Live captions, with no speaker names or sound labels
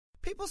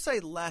People say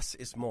less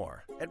is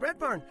more. At Red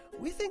Barn,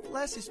 we think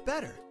less is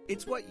better.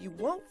 It's what you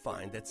won't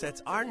find that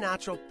sets our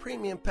natural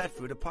premium pet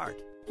food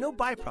apart. No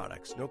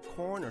byproducts, no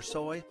corn or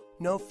soy,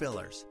 no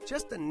fillers.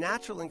 Just the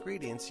natural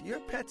ingredients your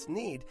pets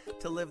need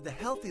to live the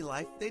healthy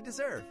life they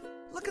deserve.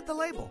 Look at the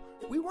label.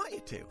 We want you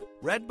to.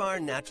 Red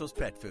Barn Naturals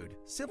Pet Food.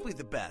 Simply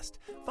the best.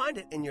 Find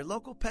it in your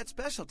local pet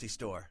specialty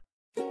store.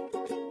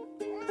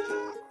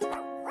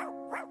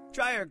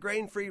 Try our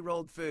grain-free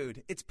rolled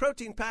food. It's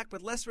protein-packed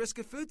with less risk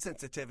of food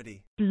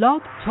sensitivity.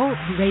 Blog Talk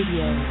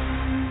Radio.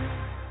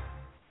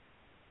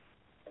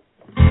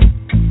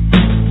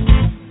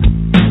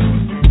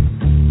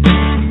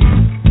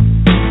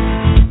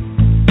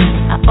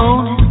 I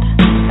own it,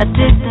 I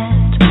did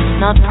that,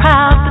 not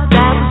proud that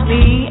that was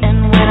me.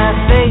 And when I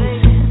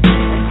face it,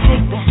 I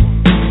take back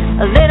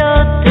a little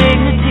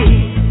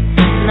dignity,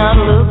 not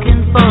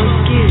looking for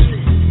excuses.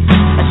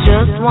 I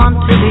just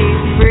want to be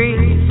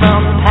free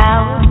from the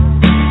power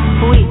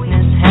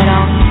weakness had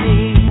on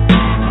me.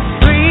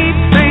 Free,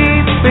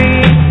 free,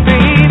 free,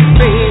 free,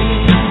 free.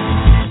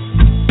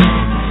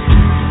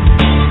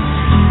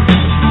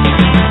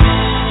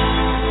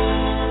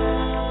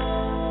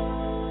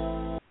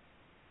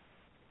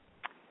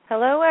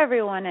 Hello,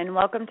 everyone, and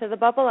welcome to the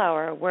Bubble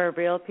Hour, where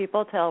real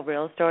people tell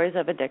real stories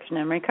of addiction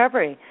and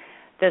recovery.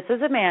 This is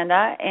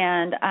Amanda,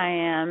 and I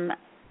am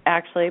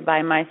actually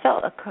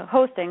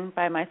hosting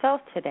by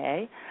myself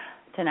tonight,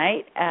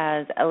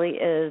 as Ellie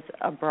is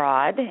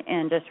abroad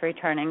and just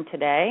returning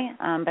today.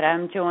 But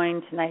I'm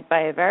joined tonight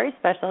by a very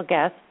special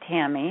guest,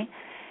 Tammy,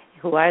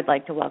 who I'd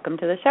like to welcome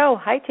to the show.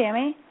 Hi,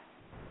 Tammy.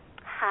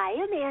 Hi,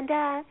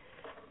 Amanda.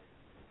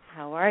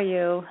 How are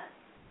you?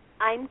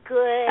 I'm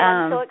good.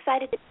 I'm so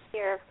excited to be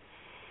here.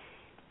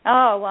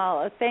 Oh,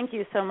 well, thank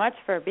you so much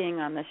for being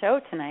on the show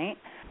tonight.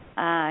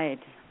 I'd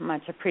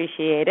much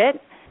appreciate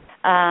it.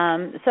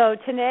 So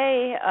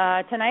tonight,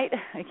 I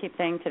keep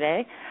saying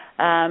today,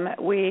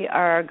 we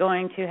are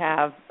going to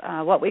have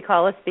what we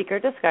call a speaker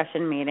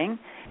discussion meeting.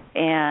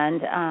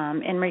 And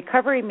in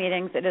recovery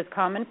meetings, it is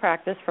common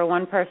practice for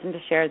one person to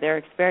share their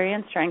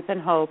experience, strength,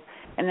 and hope,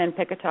 and then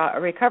pick a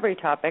recovery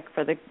topic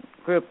for the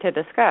group to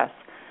discuss.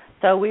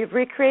 So we've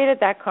recreated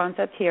that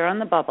concept here on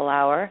the Bubble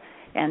Hour,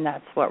 and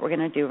that's what we're going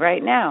to do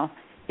right now.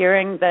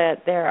 Hearing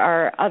that there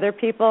are other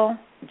people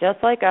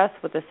just like us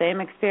with the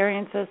same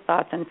experiences,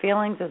 thoughts, and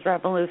feelings is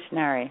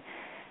revolutionary.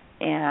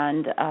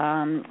 And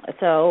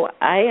so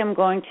I am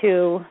going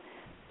to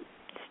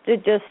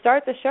just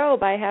start the show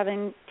by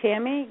having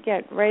Tammy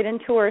get right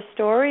into her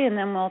story, and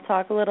then we'll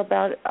talk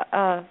about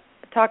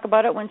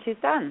it when she's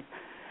done.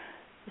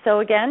 So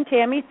again,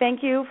 Tammy,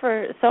 thank you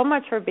so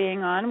much for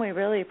being on. We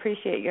really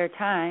appreciate your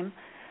time.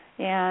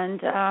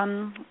 And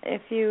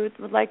if you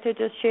would like to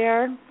just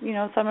share,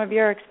 some of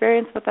your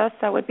experience with us,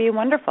 that would be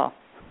wonderful.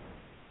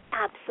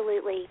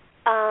 Absolutely.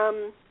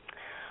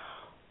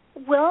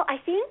 Well, I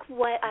think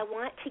what I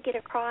want to get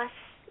across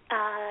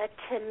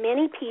to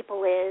many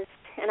people is,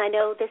 and I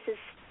know this is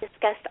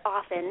discussed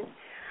often,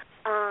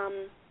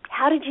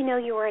 how did you know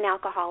you were an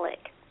alcoholic?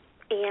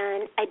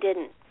 And I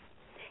didn't.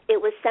 It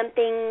was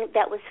something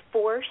that was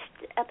forced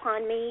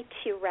upon me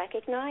to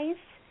recognize,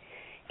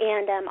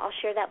 and I'll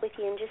share that with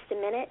you in just a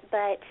minute.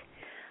 But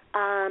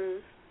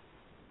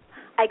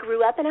I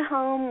grew up in a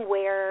home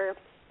where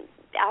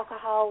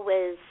alcohol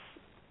was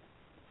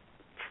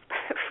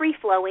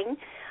free-flowing.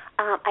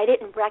 I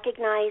didn't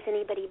recognize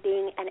anybody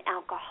being an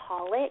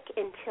alcoholic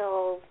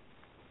until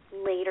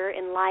later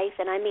in life,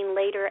 and I mean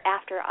later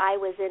after I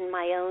was in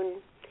my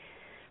own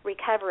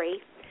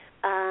recovery.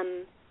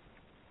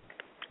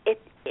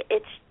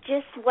 It's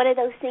just one of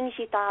those things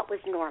you thought was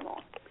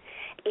normal.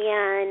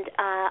 And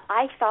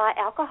I thought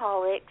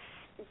alcoholics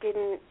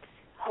didn't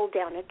hold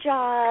down a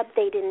job,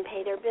 they didn't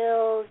pay their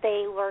bills,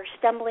 they were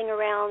stumbling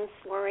around,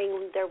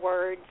 slurring their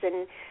words,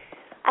 and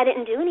I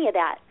didn't do any of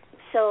that.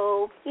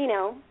 So,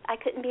 I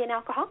couldn't be an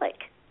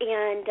alcoholic.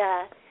 And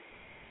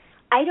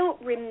I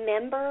don't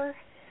remember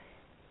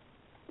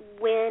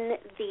when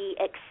the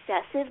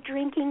excessive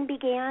drinking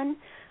began.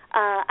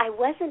 I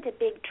wasn't a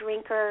big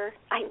drinker.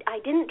 I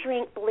didn't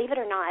drink, believe it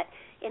or not.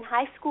 In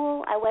high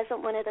school, I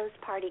wasn't one of those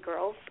party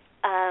girls.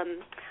 I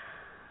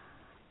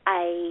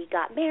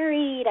got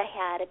married. I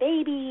had a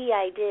baby.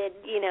 I did,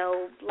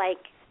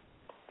 like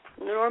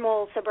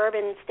normal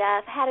suburban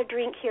stuff. Had a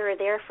drink here or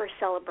there for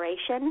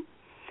celebration.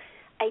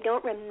 I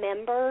don't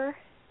remember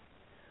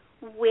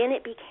when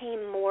it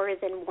became more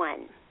than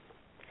one.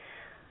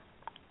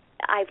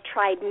 I've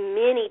tried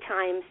many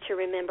times to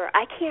remember.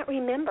 I can't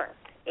remember.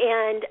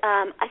 And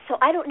so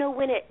I don't know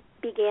when it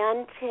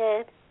began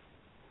to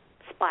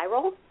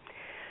spiral.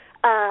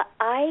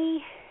 I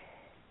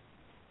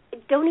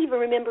don't even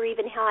remember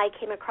even how I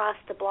came across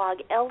the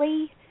blog.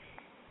 Ellie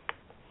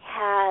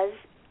has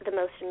the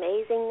most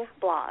amazing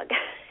blog.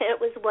 It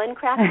was one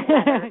crappy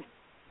letter.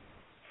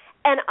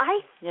 And I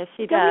yes,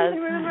 she don't does.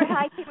 even remember how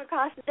I came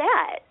across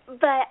that.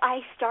 But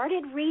I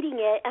started reading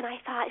it, and I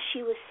thought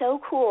she was so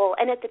cool.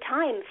 And at the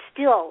time,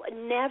 still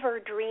never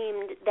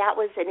dreamed that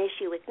was an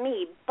issue with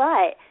me.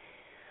 But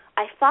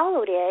I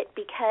followed it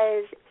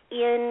because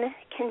in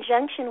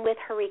conjunction with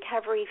her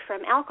recovery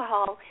from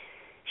alcohol,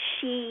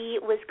 she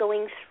was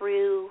going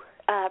through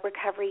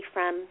recovery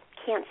from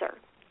cancer.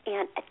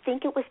 And I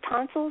think it was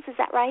tonsils, is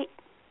that right?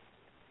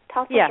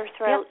 Tonsils or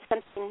throat,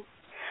 something.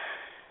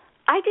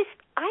 I just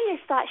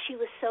thought she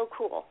was so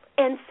cool.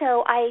 And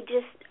so I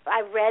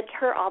read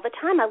her all the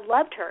time. I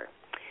loved her.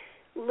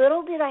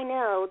 Little did I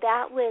know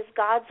that was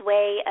God's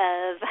way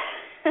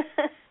of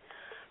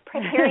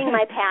preparing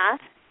my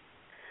path.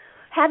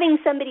 Having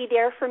somebody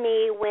there for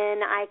me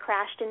when I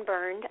crashed and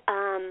burned.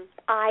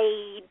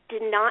 I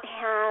did not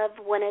have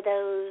one of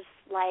those,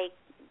 like,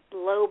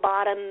 low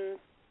bottom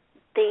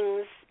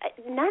things.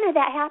 None of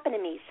that happened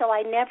to me. So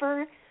I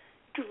never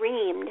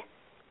dreamed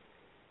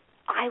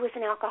I was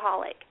an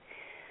alcoholic.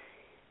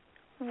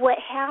 What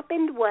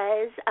happened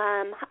was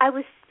I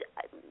was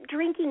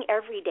drinking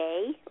every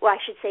day, well, I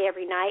should say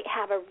every night,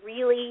 have a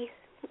really,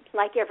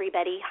 like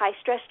everybody,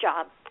 high-stress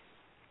job.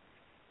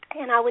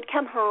 And I would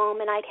come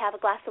home and I'd have a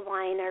glass of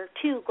wine or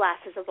 2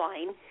 glasses of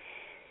wine.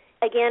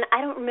 Again,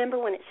 I don't remember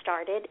when it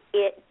started.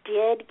 It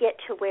did get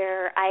to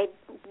where I'd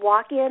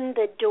walk in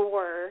the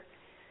door.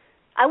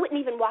 I wouldn't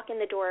even walk in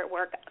the door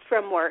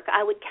from work.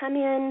 I would come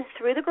in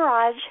through the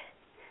garage,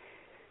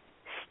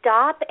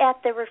 stop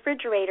at the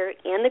refrigerator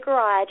in the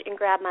garage and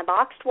grab my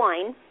boxed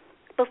wine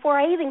before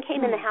I even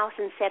came in the house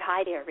and said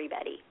hi to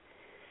everybody.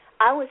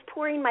 I was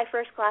pouring my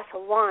first glass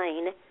of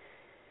wine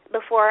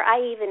before I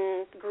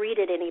even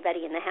greeted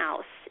anybody in the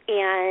house,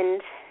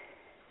 and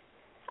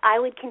I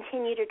would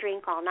continue to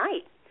drink all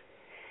night.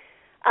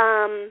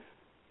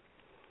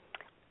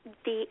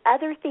 The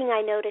other thing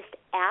I noticed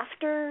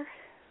after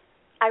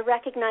I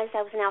recognized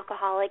I was an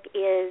alcoholic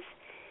is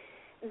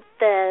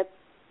the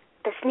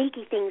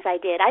sneaky things I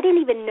did. I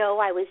didn't even know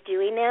I was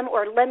doing them,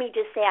 or let me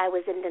just say I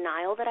was in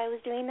denial that I was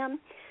doing them.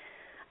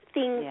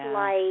 Things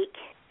like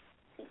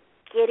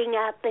getting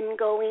up and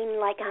going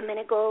like I'm going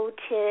to go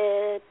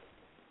to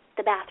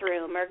the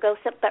bathroom or go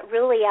some, but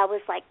really I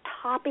was like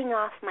topping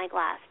off my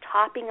glass.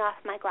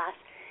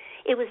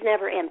 It was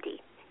never empty.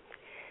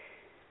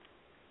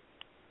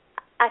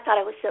 I thought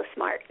I was so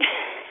smart.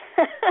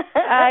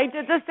 I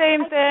did the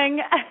same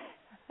thing.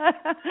 But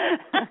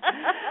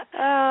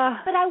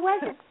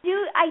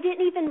I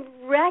didn't even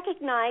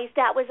recognize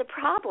that was a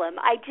problem.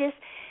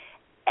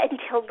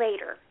 Until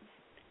later.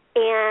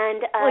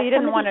 And well, you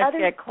didn't want it to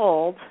get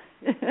cold.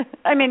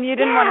 I mean, you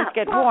didn't want it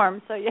to get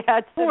warm, so you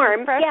had to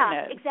warm. freshen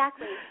it.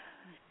 Exactly.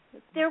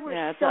 There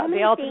were so the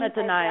many ultimate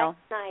things denial.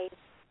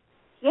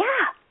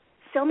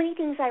 So many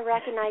things I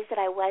recognized that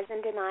I was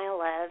in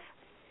denial of.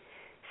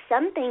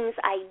 Some things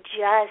I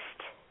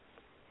just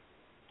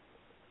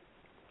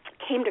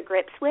came to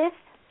grips with.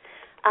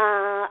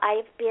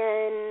 I've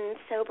been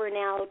sober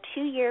now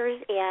 2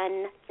 years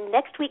and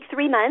next week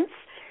 3 months,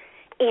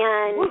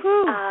 and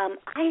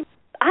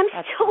I'm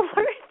still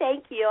learning.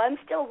 Thank you. I'm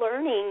still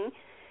learning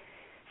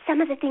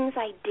some of the things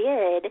I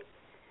did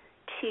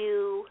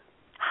to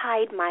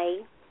hide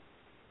my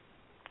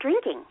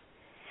drinking.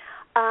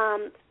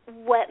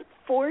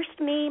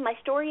 My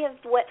story of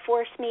what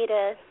forced me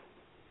to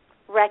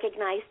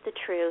recognize the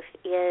truth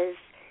is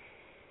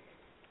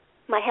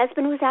my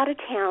husband was out of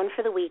town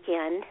for the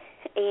weekend,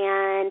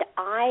 and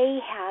I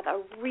have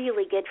a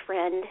really good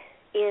friend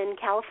in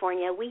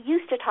California. We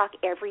used to talk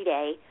every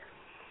day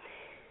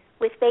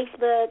with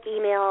Facebook,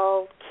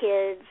 email,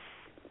 kids,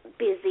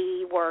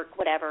 busy, work,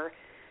 whatever.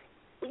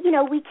 You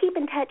know, we keep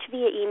in touch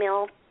via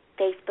email,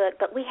 Facebook,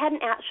 but we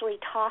hadn't actually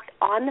talked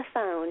on the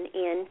phone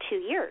in 2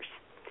 years.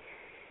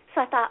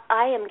 So I thought,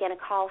 I am going to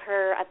call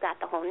her. I've got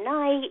the whole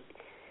night.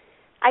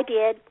 I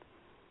did.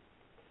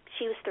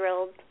 She was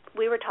thrilled.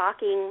 We were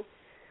talking.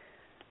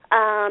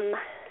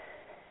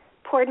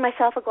 Poured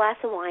myself a glass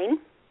of wine.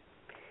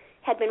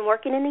 Had been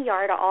working in the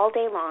yard all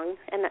day long,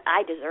 and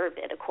I deserved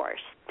it, of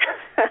course.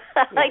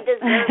 I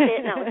deserved it,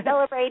 and I was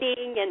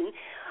celebrating, and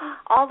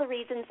all the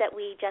reasons that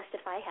we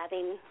justify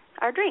having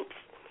our drinks.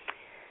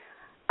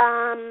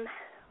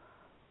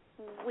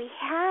 We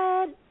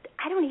had,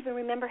 I don't even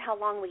remember how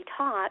long we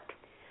talked.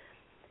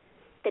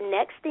 The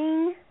next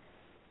thing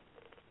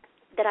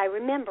that I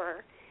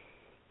remember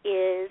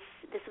is,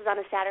 this was on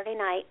a Saturday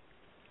night,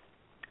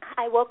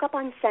 I woke up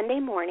on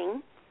Sunday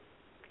morning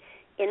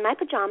in my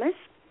pajamas.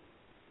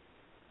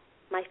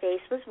 My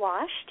face was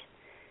washed.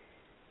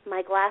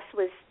 My glass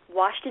was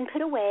washed and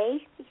put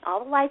away.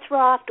 All the lights were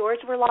off. Doors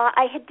were locked.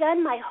 I had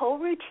done my whole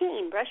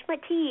routine, brushed my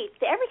teeth,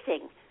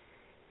 everything.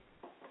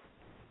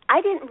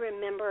 I didn't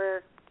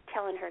remember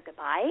telling her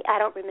goodbye. I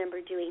don't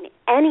remember doing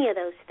any of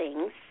those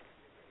things.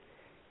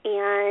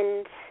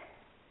 And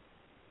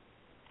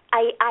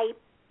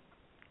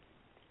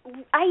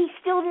I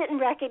still didn't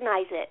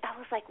recognize it. I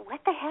was like,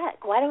 what the heck?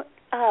 I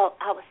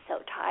was so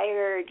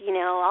tired,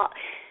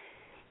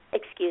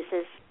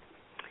 excuses.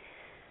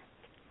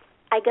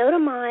 I go to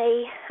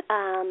my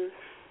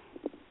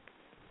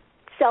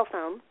cell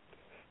phone,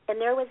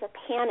 and there was a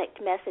panicked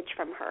message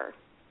from her.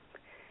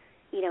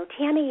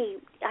 Tammy,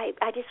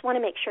 I just want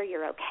to make sure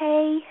you're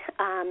okay.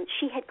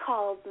 She had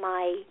called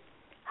my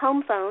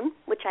home phone,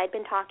 which I'd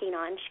been talking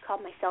on. She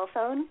called my cell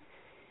phone.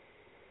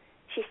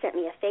 She sent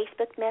me a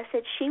Facebook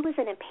message. She was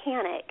in a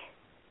panic.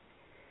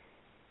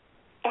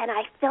 And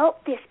I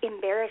felt this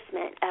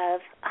embarrassment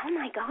of, oh,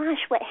 my gosh,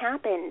 what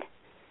happened?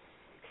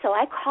 So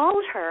I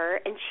called her,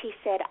 and she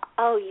said,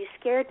 oh, you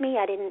scared me.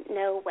 I didn't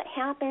know what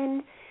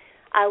happened.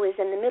 I was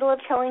in the middle of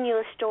telling you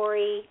a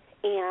story,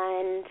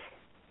 and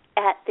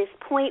at this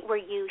point where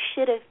you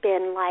should have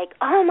been like,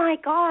 oh, my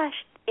gosh,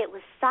 it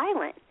was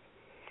silent.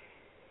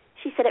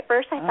 She said, at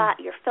first I thought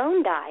your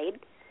phone died,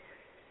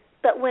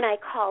 but when I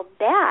called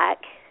back,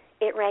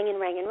 it rang and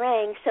rang and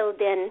rang. So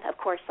then, of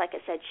course, like I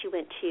said, she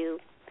went to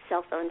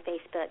cell phone,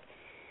 Facebook.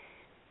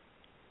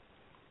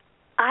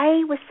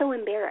 I was so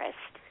embarrassed.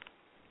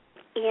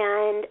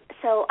 And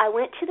so I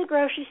went to the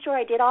grocery store.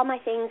 I did all my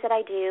things that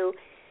I do.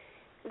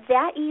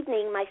 That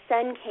evening, my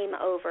son came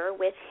over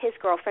with his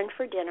girlfriend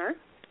for dinner,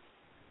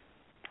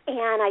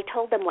 and I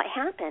told them what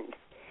happened.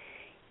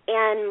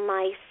 And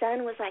my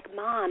son was like,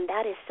 Mom,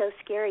 that is so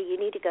scary. You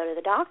need to go to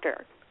the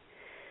doctor.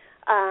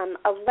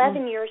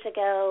 11 years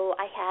ago,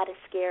 I had a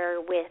scare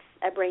with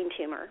a brain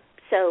tumor.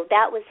 So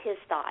that was his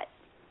thought.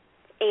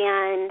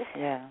 And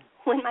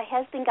when my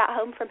husband got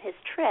home from his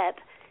trip,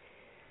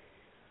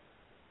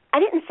 I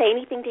didn't say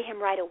anything to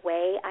him right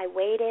away. I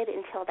waited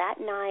until that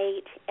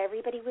night.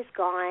 Everybody was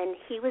gone.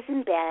 He was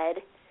in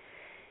bed.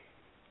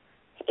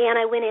 And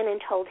I went in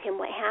and told him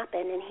what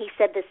happened, and he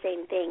said the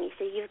same thing. He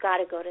said, you've got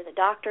to go to the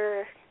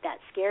doctor. That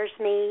scares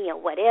me.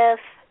 What if?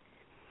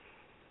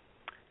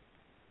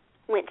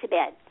 Went to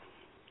bed.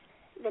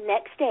 The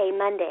next day,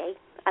 Monday,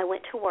 I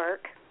went to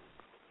work,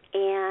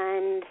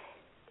 and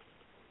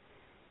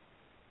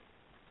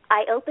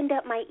I opened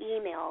up my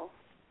email,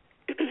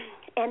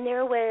 and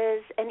there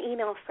was an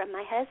email from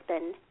my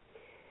husband,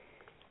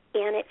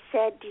 and it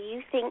said, do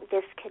you think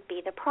this could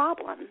be the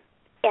problem?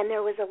 And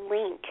there was a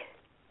link.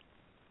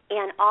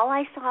 And all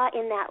I saw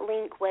in that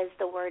link was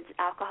the words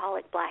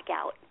alcoholic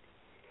blackout.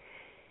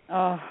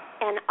 Oh.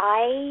 And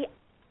I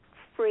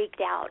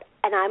freaked out.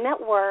 And I'm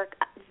at work,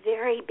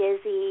 very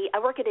busy. I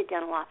work at a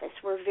dental office.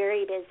 We're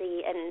very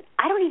busy. And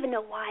I don't even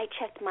know why I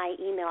checked my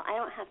email. I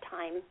don't have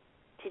time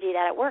to do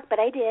that at work, but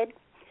I did.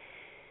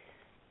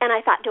 And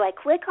I thought, do I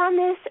click on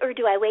this or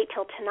do I wait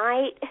till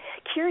tonight?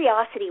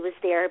 Curiosity was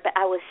there, but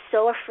I was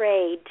so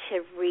afraid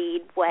to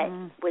read what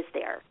was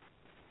there.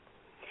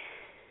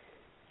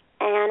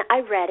 And I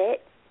read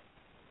it,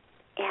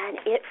 and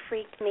it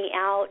freaked me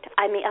out.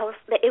 I mean,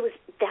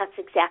 that's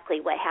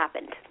exactly what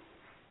happened.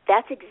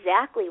 That's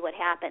exactly what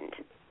happened.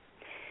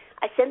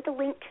 I sent the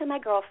link to my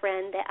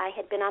girlfriend that I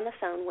had been on the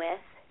phone with,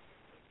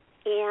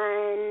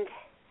 and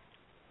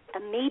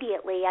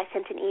immediately I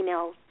sent an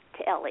email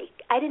to Ellie.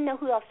 I didn't know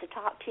who else to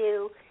talk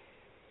to.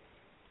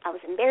 I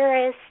was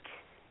embarrassed,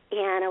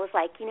 and I was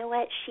like, you know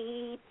what,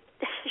 she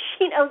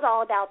knows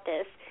all about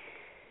this.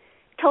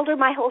 Told her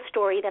my whole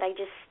story that I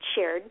just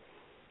shared.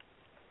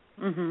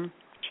 Mm-hmm.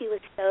 She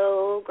was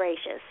so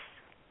gracious.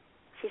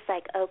 She's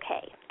like,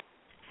 okay,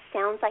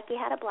 sounds like you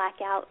had a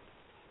blackout.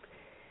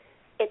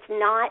 It's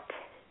not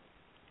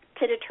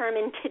to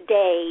determine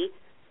today,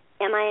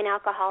 am I an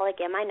alcoholic,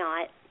 am I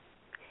not?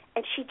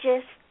 And she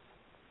just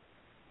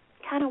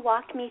kind of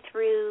walked me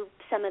through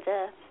some of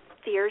the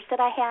fears that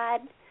I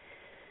had,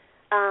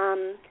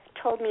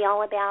 told me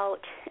all about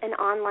an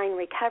online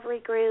recovery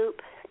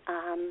group,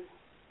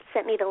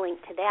 sent me the link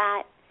to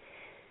that.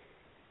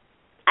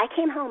 I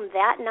came home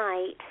that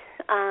night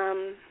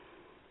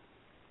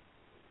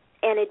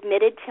and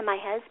admitted to my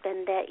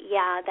husband that,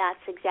 yeah,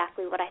 that's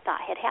exactly what I thought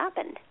had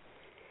happened.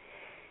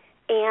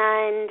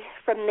 And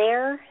from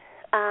there,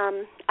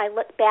 I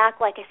look back,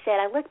 like I said,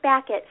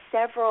 at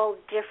several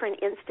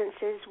different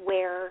instances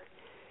where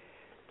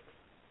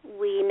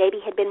we maybe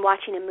had been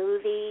watching a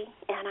movie,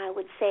 and I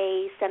would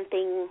say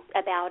something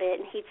about it,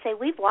 and he'd say,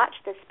 we've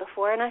watched this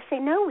before, and I say,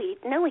 no, we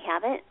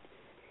haven't.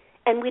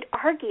 And we'd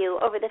argue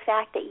over the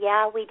fact that,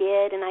 yeah, we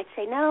did, and I'd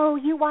say, no,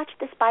 you watched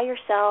this by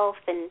yourself.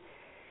 And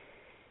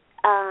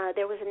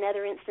there was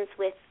another instance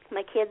with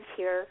my kids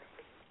here,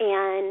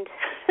 and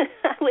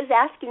I was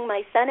asking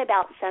my son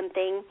about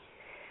something,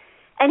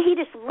 and he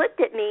just looked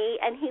at me,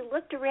 and he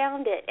looked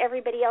around at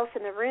everybody else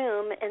in the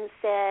room and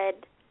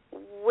said,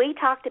 we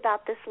talked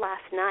about this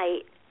last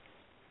night.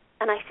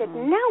 And I said,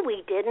 no,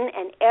 we didn't.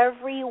 And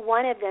every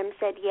one of them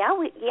said, yeah,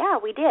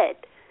 we did.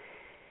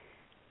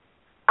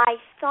 I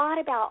thought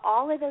about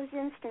all of those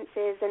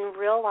instances and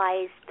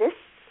realized this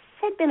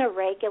had been a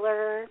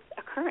regular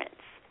occurrence,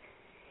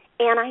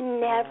 and I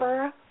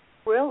never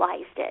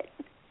realized it.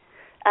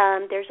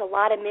 There's a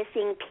lot of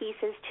missing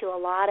pieces to a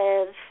lot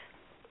of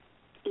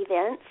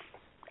events,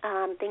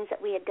 things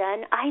that we had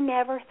done. I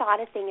never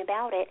thought a thing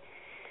about it.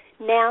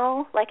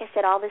 Now, like I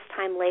said, all this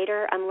time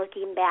later, I'm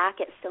looking back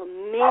at so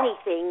many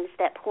things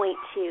that point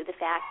to the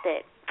fact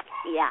that,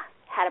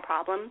 had a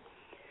problem.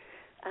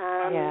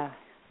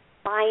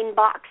 Buying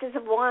boxes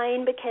of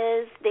wine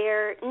because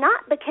they're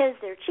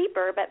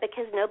cheaper, but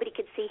because nobody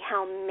could see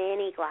how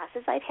many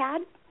glasses I've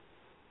had.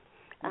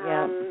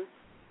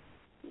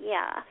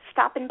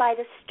 Stopping by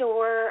the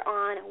store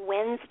on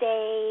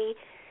Wednesday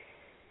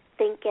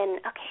thinking,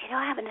 okay, do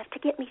I have enough to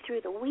get me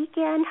through the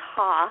weekend?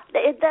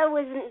 That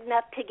wasn't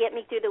enough to get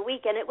me through the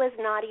weekend. It was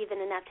not even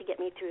enough to get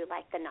me through,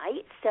 like, the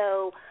night.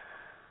 So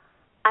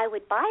I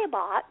would buy a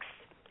box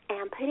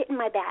and put it in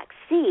my back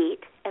seat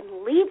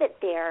and leave it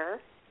there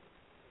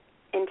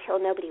until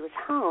nobody was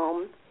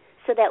home,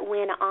 so that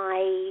when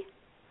I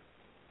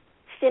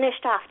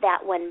finished off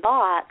that one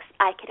box,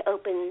 I could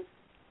open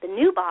the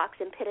new box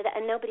and put it,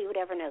 and nobody would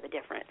ever know the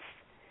difference.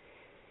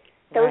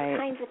 Those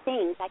kinds of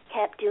things. I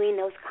kept doing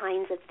those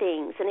kinds of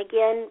things. And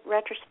again,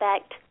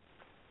 retrospect,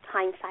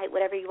 hindsight,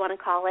 whatever you want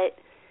to call it.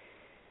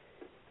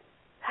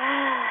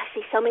 I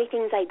see so many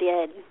things I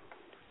did.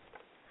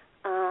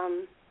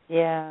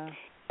 Yeah.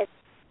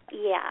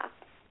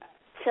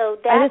 So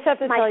that's I just have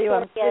to my tell you,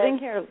 I'm story. sitting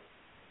here,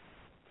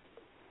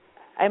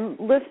 I'm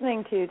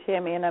listening to you,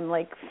 Tammy, and I'm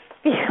like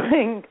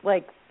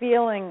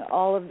feeling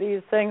all of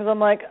these things. I'm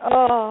like,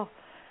 oh,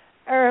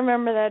 I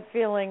remember that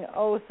feeling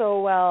oh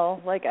so well.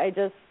 Like I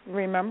just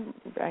remember,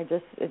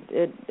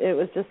 it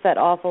was just that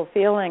awful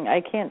feeling.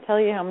 I can't tell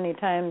you how many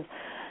times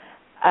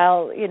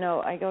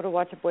I go to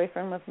watch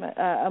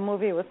a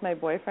movie with my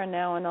boyfriend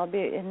now, and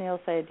he'll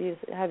say,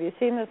 have you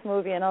seen this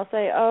movie? And I'll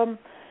say,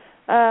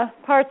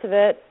 parts of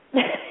it,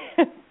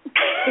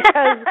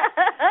 because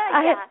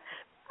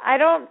I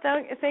don't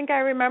think I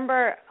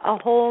remember a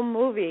whole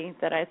movie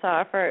that I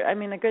saw for,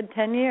 a good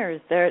 10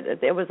 years.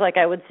 It was like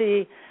I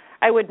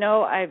would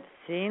know I've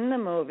seen the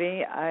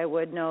movie. I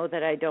would know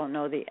that I don't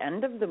know the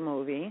end of the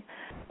movie,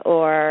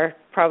 or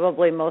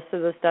probably most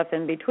of the stuff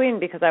in between,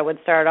 because I would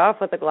start off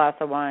with a glass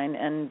of wine,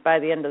 and by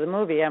the end of the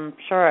movie, I'm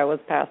sure I was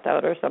passed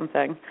out or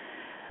something.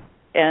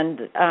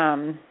 And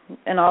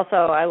also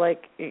I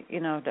like,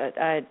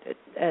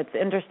 it's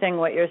interesting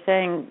what you're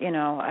saying.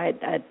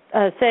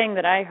 A saying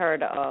that I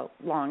heard a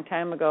long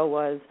time ago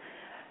was,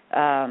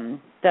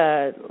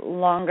 the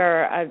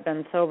longer I've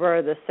been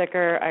sober, the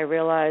sicker I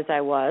realize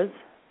I was.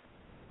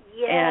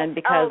 Yes. And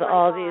because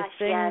these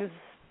things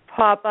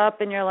pop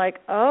up, and you're like,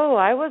 oh,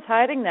 I was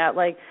hiding that.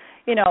 Like,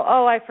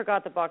 I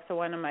forgot the box of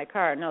wine in my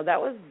car. No, that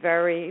was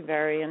very,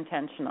 very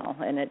intentional.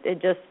 And it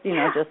just,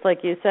 just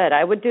like you said,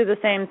 I would do the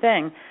same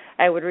thing.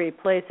 I would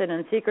replace it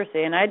in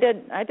secrecy. And I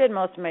did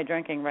most of my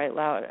drinking right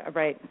out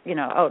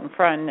in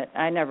front.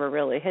 I never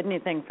really hid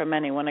anything from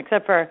anyone,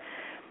 except for,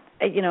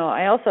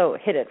 I also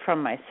hid it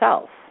from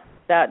myself.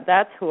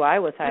 That's who I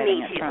was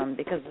hiding it from,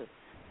 because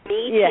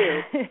Me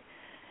too.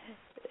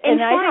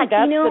 And I think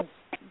that's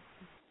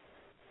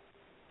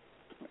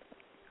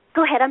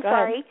Go ahead, I'm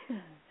sorry.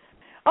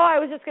 Oh, I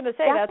was just going to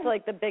say that's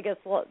like the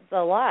biggest lie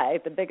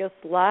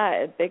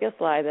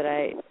that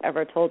I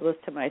ever told was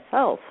to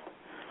myself.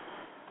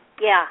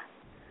 Yeah.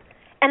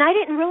 And I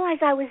didn't realize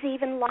I was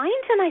even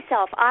lying to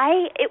myself.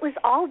 It was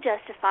all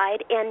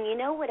justified. And you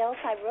know what else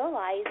I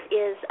realized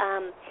is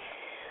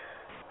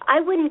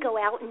I wouldn't go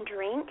out and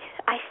drink.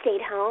 I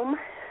stayed home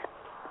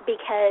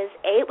because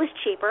A, it was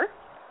cheaper.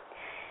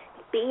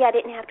 B, I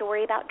didn't have to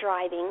worry about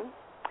driving.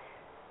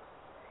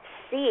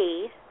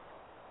 C,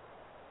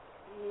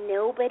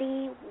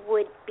 nobody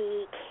would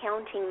be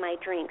counting my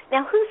drinks.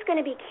 Now, who's going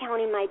to be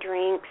counting my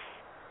drinks?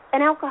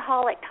 An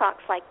alcoholic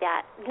talks like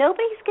that.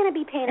 Nobody's going to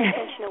be paying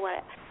attention to what.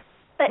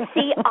 But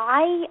see,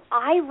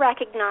 I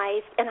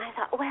recognized, and I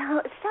thought, well,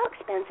 it's so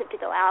expensive to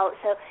go out.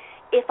 So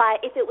if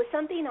it was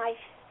something I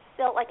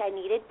felt like I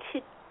needed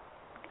to,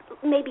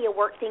 maybe a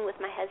work thing with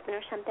my husband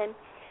or something,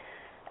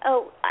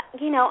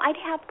 I'd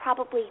have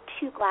probably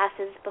 2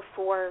 glasses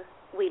before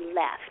we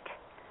left,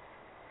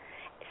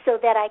 so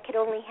that I could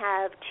only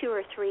have 2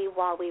 or 3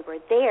 while we were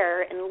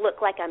there and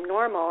look like I'm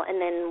normal,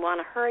 and then want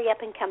to hurry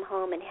up and come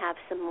home and have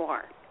some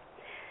more.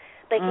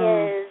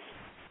 Because,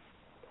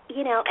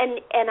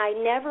 and I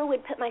never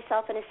would put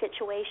myself in a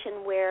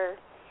situation where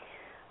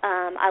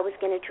I was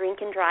going to drink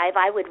and drive.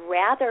 I would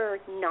rather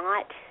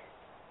not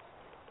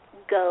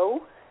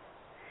go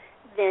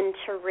than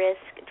to risk.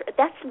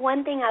 That's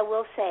one thing I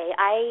will say.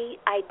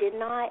 I did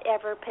not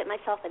ever put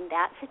myself in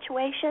that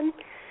situation.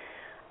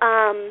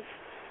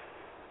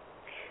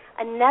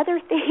 Another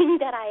thing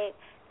that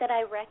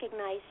I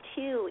recognize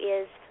too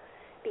is,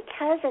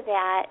 because of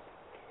that,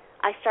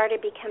 I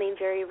started becoming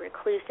very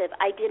reclusive.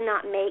 I did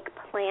not make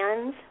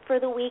plans for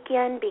the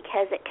weekend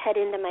because it cut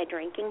into my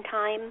drinking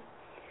time.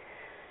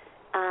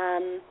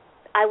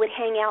 I would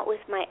hang out with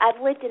I've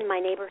lived in my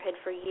neighborhood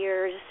for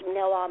years,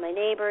 know all my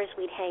neighbors.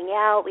 We'd hang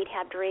out, we'd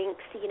have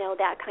drinks,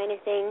 that kind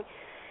of thing.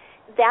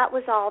 That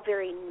was all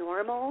very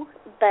normal,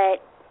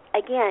 but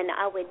again,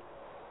 I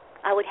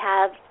would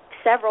have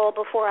several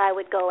before I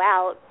would go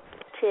out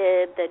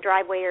to the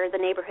driveway or the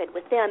neighborhood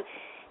with them,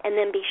 and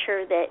then be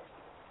sure that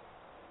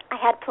I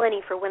had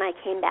plenty for when I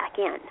came back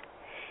in.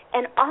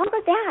 And all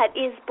of that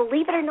is,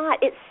 believe it or not,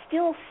 it's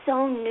still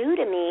so new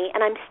to me,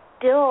 and I'm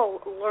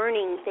still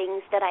learning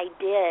things that I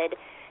did,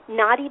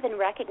 not even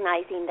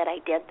recognizing that I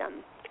did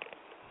them.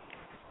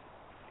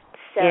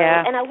 So,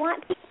 and I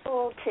want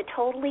people to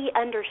totally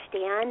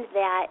understand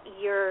that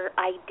your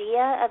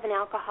idea of an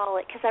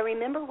alcoholic, because I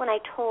remember when I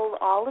told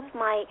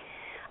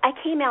I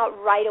came out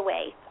right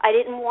away. I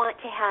didn't want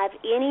to have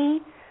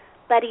any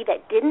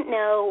that didn't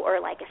know, or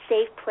like a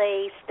safe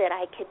place that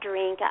I could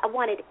drink. I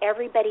wanted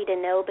everybody to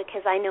know,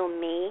 because I know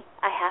me.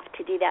 I have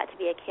to do that to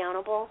be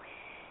accountable.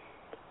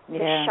 Yeah.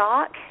 The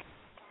shock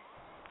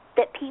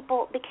that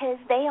people, because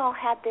they all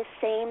had this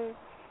same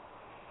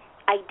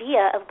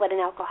idea of what an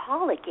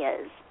alcoholic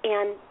is,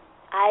 and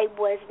I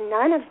was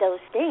none of those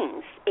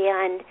things.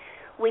 And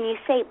when you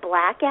say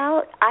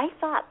blackout, I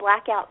thought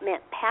blackout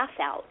meant pass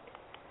out.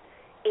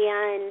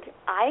 And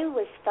I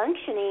was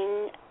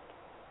functioning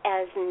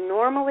as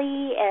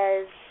normally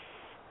as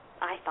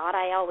I thought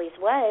I always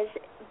was,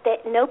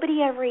 that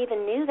nobody ever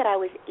even knew that I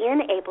was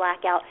in a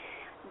blackout.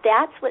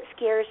 That's what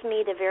scares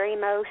me the very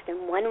most,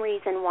 and one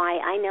reason why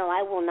I know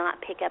I will not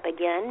pick up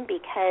again,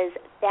 because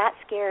that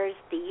scares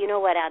the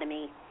you-know-what out of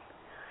me.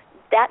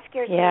 That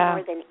scares me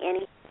more than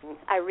anything.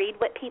 I read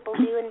what people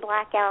do in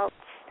blackouts.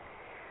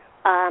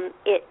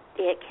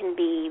 It can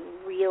be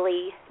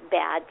really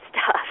bad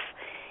stuff.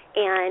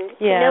 And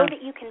to know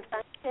that you can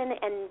function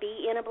and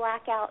be in a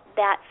blackout,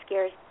 that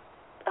scares,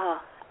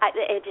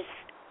 it just,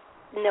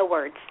 no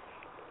words.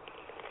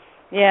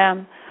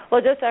 Yeah.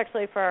 Well, just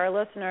actually for our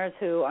listeners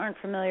who aren't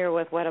familiar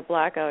with what a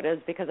blackout is,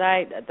 because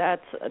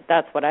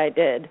that's what I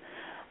did.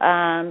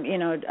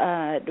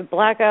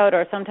 Blackout,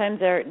 or sometimes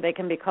they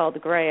can be called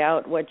gray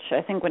out, which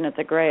I think when it's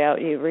a gray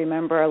out you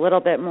remember a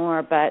little bit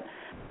more, but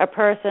a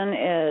person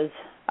is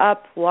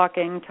up,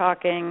 walking,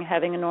 talking,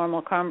 having a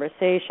normal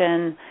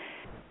conversation,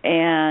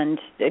 and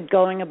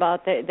going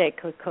about they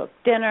could cook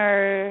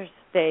dinners,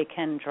 they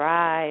can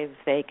drive,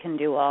 they can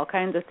do all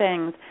kinds of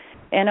things.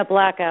 In a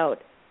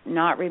blackout,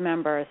 not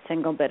remember a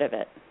single bit of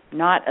it,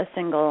 not a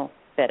single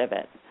bit of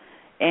it.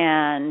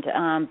 And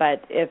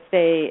but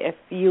if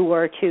you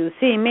were to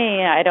see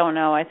me, I don't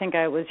know, I think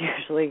I was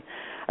usually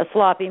a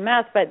sloppy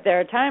mess, but there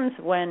are times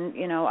when,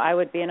 I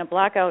would be in a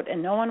blackout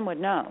and no one would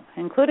know,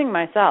 including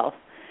myself.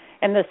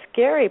 And the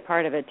scary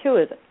part of it too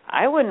is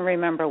I wouldn't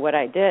remember what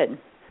I did.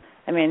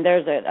 I mean,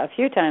 there's a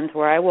few times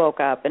where I woke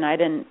up and I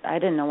didn't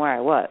know where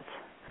I was.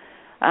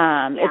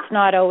 It's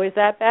not always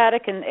that bad.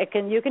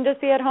 You can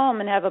just be at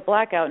home and have a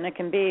blackout, and it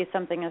can be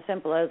something as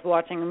simple as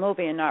watching a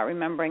movie and not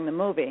remembering the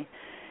movie.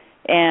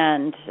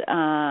 And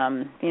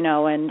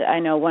and I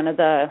know one of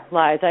the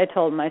lies I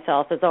told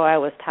myself is, I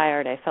was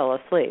tired, I fell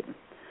asleep.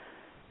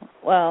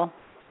 Well,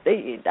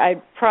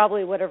 I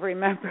probably would have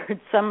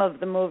remembered some of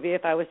the movie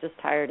if I was just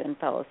tired and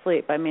fell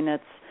asleep. I mean,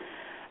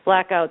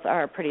 blackouts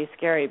are pretty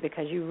scary,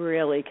 because you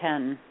really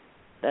can.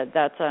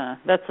 That's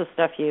the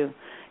stuff you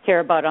hear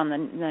about on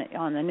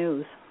the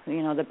news.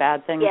 The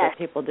bad things that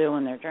people do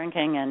when they're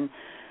drinking, and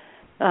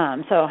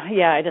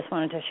I just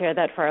wanted to share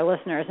that for our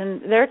listeners,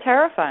 and they're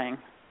terrifying.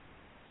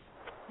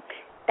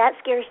 That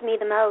scares me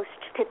the most,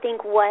 to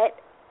think what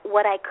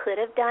I could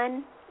have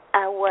done,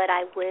 what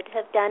I would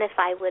have done if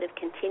I would have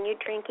continued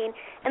drinking.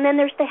 And then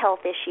there's the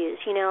health issues.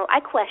 I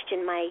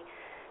question my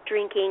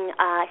drinking.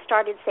 I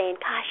started saying,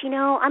 gosh,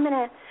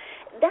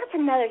 that's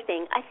another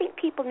thing. I think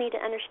people need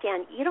to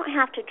understand, you don't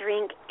have to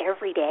drink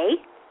every day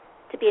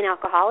to be an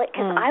alcoholic,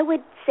 because I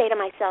would say to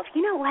myself,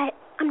 you know what,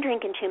 I'm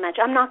drinking too much.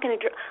 I'm not going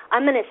to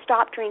I'm going to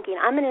stop drinking.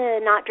 I'm going to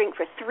not drink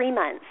for 3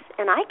 months.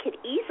 And I could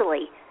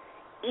easily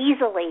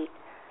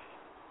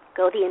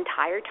go the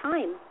entire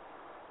time,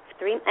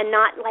 and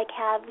not like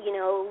have,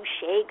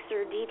 shakes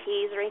or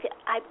DTs or anything.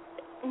 I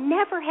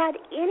never had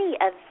any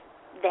of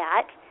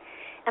that.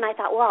 And I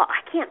thought, well,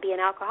 I can't be an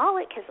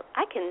alcoholic, because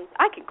I can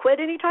quit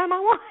anytime I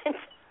want.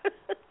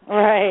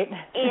 Right.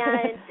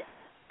 And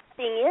the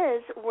thing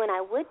is, when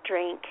I would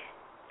drink,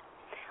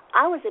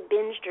 I was a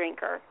binge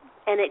drinker,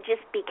 and it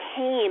just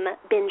became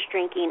binge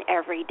drinking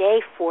every day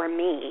for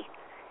me.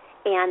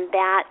 And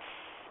that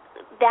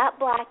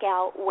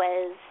blackout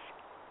was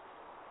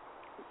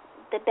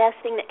the best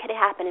thing that could have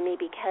happened to me,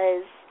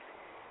 because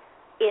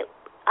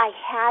I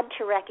had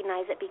to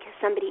recognize it, because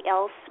somebody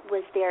else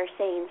was there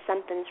saying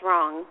something's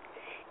wrong.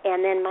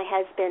 And then my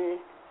husband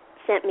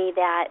sent me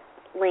that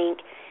link.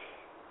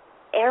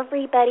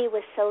 Everybody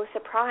was so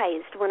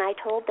surprised when I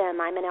told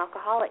them I'm an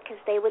alcoholic, because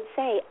they would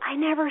say, I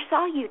never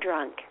saw you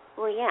drunk.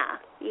 Well, yeah,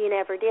 you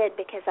never did,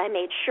 because I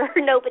made sure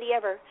nobody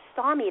ever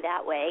saw me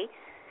that way,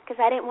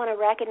 because I didn't want to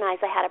recognize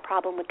I had a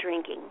problem with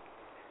drinking.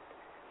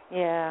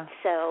 Yeah.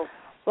 So.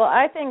 Well,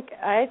 I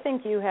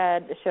think you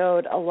had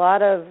showed a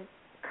lot of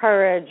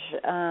courage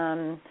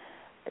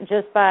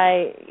just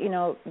by,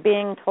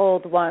 being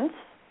told once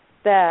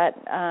that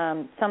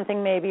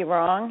something may be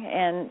wrong,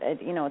 and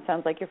it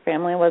sounds like your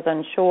family was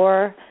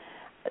unsure,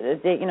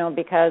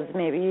 because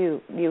maybe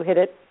you hid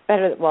it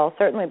better, well,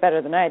 certainly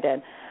better than I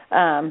did,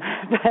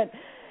 but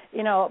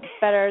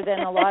better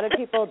than a lot of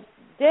people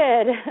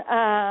did.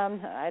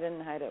 I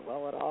didn't hide it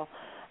well at all,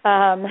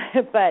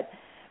 but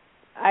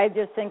I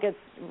just think it's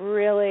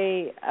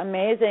really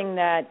amazing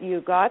that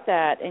you got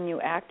that and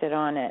you acted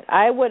on it.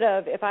 I would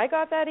have, if I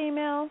got that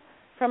email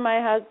from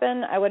my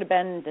husband, I would have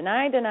been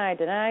deny,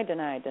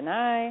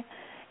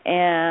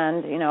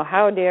 and,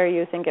 how dare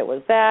you think it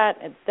was that?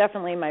 It's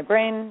definitely my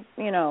brain,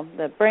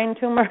 the brain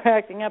tumor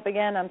acting up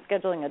again. I'm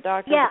scheduling a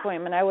doctor's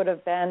appointment. I would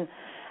have been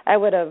I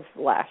would have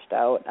lashed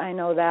out. I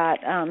know that.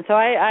 So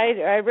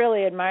I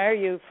really admire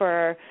you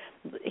for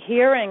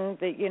hearing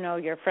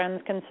your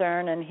friend's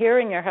concern and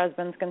hearing your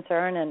husband's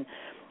concern. And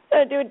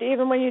dude,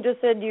 even when you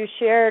just said you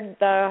shared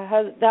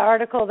the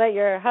article that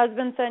your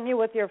husband sent you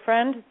with your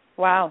friend,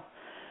 wow.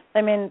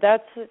 I mean,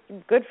 that's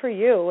good for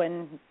you,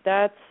 and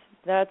that's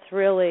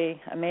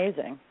really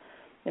amazing.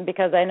 And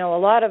because I know a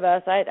lot of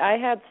us, I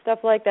had stuff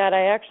like that.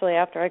 I actually,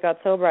 after I got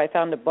sober, I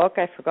found a book.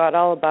 I forgot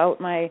all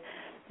about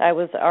I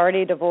was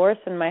already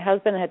divorced, and my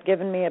husband had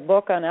given me a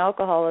book on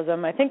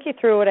alcoholism. I think he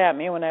threw it at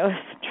me when I was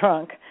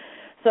drunk.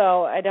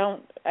 So I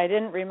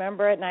didn't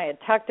remember it, and I had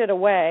tucked it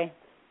away.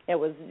 It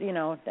was,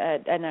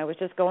 and I was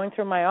just going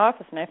through my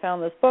office, and I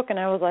found this book, and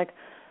I was like,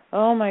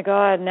 oh, my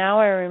God, now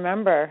I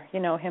remember,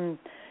 him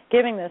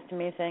giving this to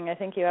me, saying, I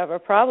think you have a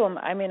problem.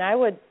 I mean, I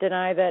would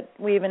deny that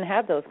we even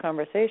had those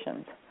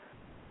conversations.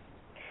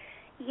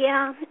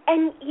 Yeah,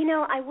 and,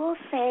 I will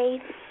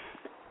say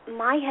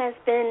my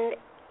husband,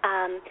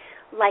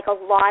 like a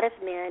lot of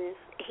men,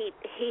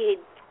 he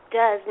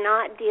does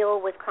not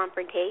deal with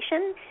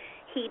confrontation.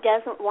 He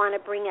doesn't want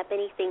to bring up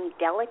anything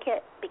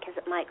delicate because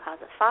it might cause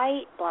a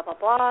fight, blah, blah,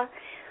 blah.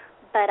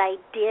 But I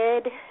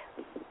did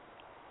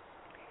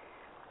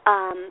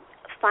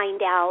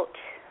find out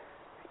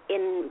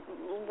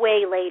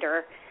way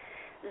later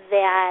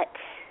that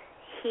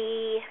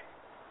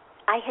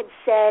I had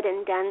said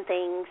and done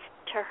things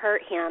to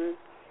hurt him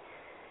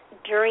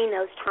during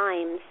those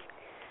times.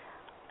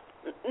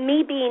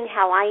 Me being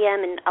how I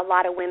am, and a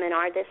lot of women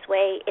are this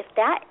way, if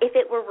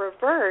it were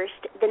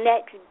reversed, the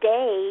next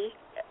day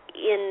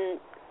in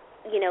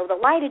the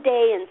light of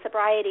day and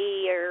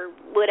sobriety or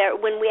whatever,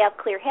 when we have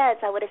clear heads,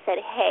 I would have said,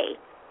 hey,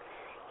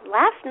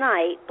 last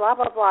night, blah,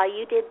 blah, blah,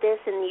 you did this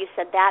and you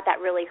said that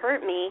really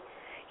hurt me.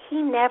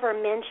 He never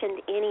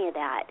mentioned any of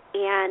that.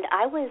 And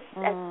I was,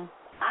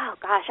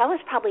 I was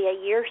probably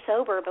a year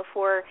sober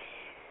before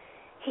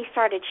he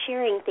started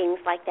sharing things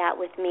like that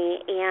with me.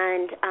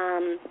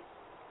 And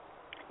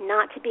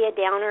not to be a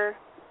downer,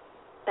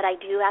 but I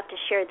do have to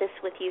share this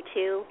with you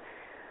too.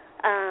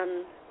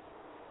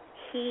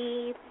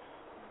 He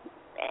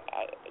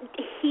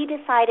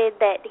decided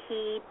that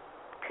he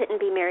couldn't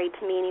be married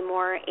to me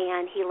anymore,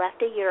 and he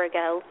left a year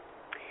ago.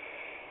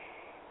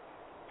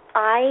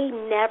 I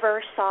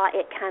never saw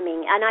it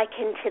coming, and I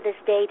can to this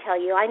day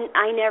tell you,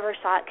 I never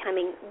saw it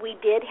coming. We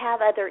did have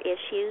other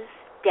issues,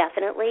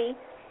 definitely,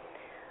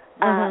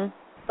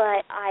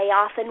 but I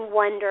often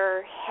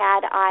wonder,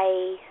 had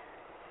I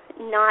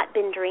not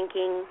been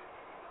drinking,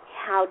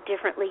 how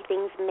differently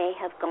things may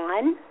have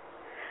gone.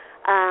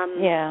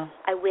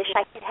 I wish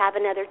I could have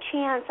another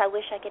chance. I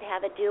wish I could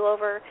have a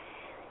do-over.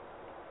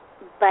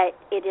 But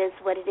it is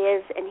what it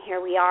is, and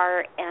here we are,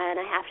 and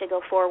I have to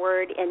go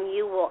forward, and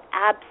you will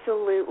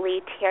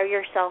absolutely tear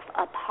yourself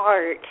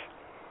apart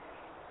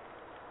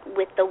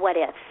with the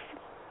what-ifs.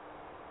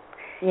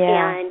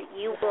 Yeah. And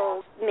you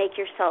will make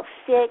yourself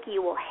sick.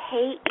 You will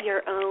hate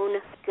your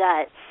own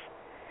guts.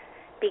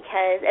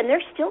 And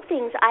there's still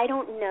things I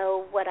don't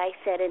know what I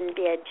said and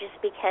did just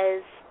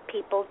because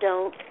people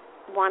don't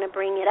want to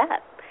bring it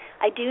up.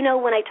 I do know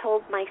when I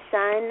told my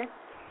son,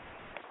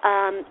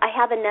 I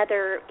have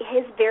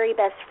his very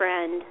best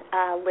friend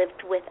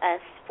lived with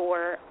us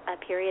for a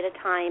period of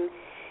time,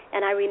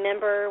 and I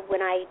remember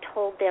when I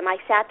told them, I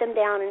sat them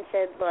down and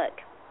said, look,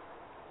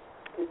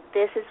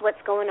 this is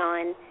what's going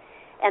on,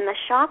 and the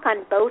shock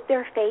on both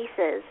their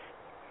faces,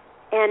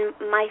 and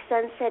my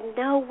son said,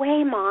 no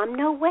way, Mom,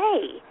 no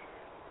way,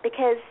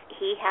 because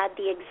he had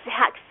the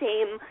exact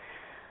same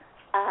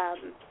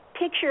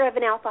picture of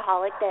an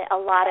alcoholic that a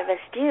lot of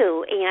us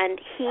do, and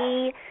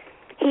he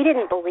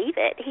didn't believe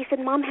it. He said,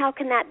 Mom, how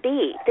can that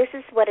be? This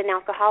is what an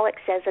alcoholic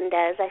says and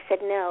does. I said,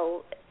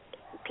 no.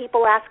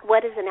 People ask,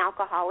 what does an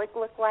alcoholic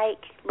look like?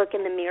 Look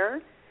in the mirror.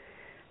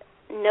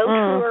 No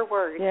truer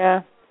words.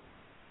 Yeah.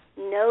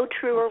 No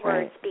truer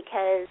words,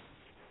 because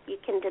you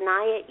can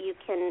deny it, you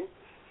can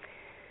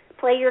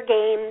play your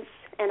games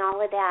and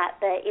all of that,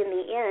 but in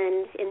the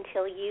end,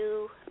 until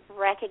you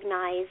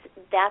recognize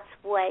that's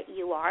what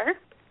you are,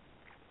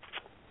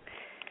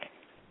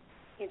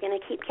 you're going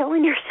to keep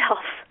killing yourself.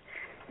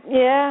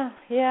 Yeah.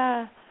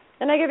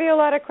 And I give you a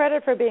lot of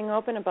credit for being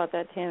open about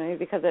that, Tammy,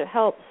 because it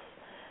helps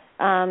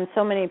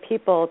so many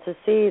people to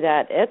see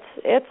that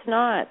it's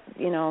not,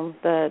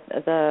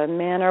 the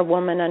man or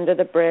woman under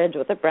the bridge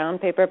with a brown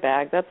paper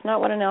bag. That's not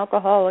what an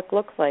alcoholic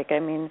looks like. I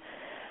mean,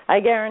 I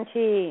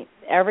guarantee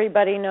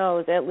everybody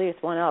knows at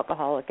least one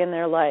alcoholic in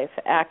their life,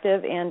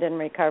 active and in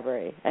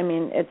recovery. I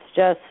mean, it's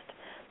just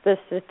the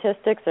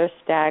statistics are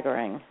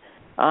staggering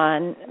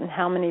on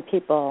how many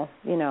people,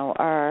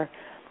 are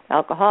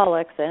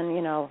alcoholics,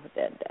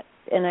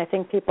 and I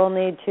think people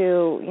need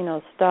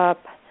to, stop.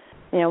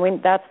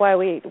 That's why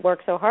we work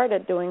so hard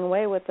at doing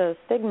away with the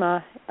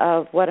stigma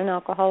of what an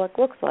alcoholic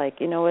looks like.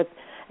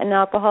 An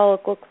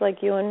alcoholic looks like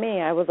you and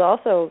me. I was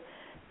also,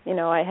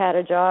 I had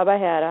a job, I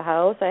had a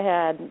house, I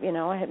had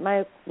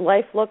my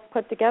life looked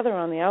put together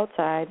on the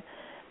outside,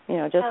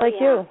 just like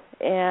you.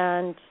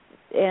 And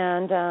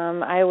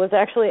I was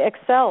actually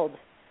excelled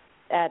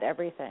at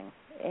everything.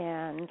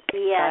 and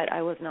Yes. but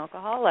I was an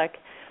alcoholic.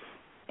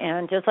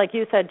 And just like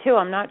you said too,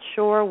 I'm not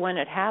sure when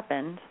it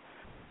happened.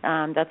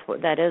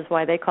 That is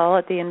why they call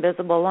it the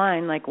invisible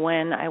line. Like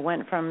when I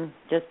went from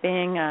just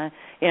being, it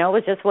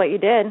was just what you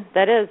did.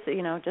 That is,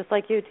 just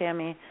like you,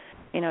 Tammy.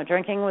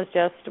 Drinking was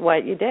just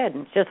what you did.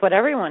 It's just what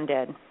everyone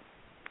did.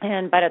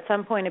 But at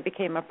some point, it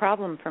became a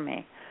problem for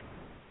me,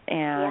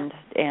 and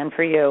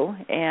for you.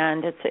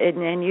 And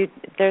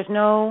there's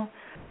no.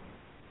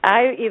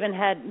 I even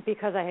had,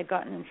 because I had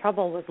gotten in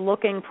trouble, was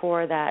looking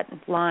for that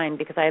line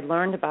because I had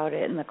learned about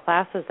it in the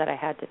classes that I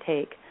had to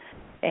take.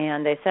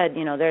 And they said,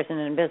 there's an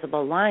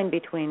invisible line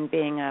between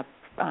being a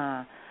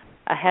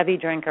heavy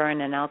drinker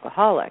and an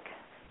alcoholic,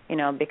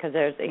 because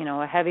there's,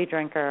 a heavy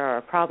drinker or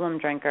a problem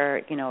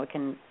drinker,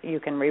 you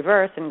can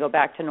reverse and go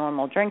back to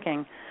normal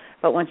drinking.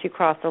 But once you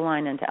cross the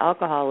line into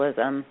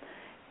alcoholism,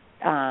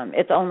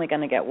 it's only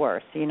going to get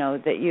worse,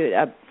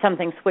 that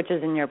something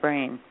switches in your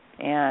brain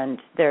and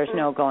there's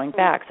no going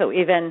back. So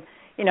even,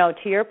 to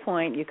your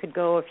point, you could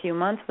go a few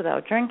months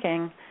without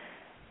drinking.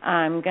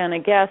 I'm going to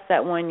guess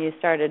that when you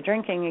started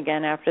drinking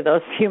again after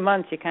those few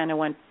months, you kind of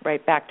went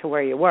right back to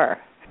where you were.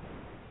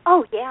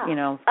 Oh, yeah.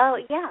 Oh,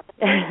 yeah.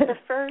 The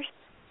first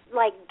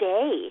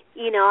day,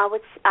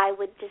 I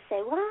would just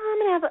say, well,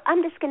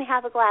 I'm just going to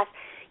have a glass.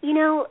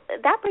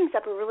 That brings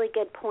up a really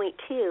good point,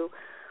 too.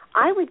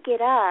 I would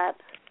get up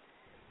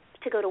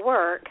to go to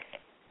work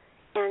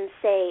and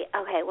say,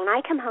 okay, when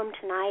I come home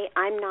tonight,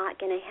 I'm not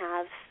going to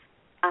have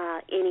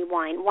any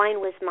wine.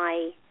 Wine was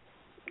my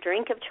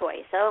drink of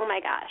choice. Oh,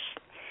 my gosh.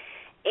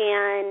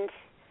 And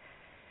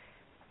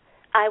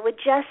I would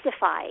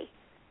justify,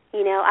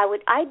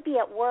 I'd be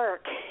at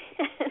work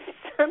and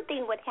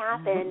something would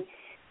happen,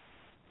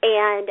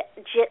 and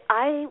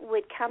I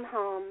would come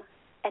home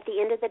at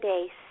the end of the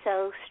day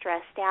so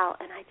stressed out,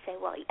 and I'd say,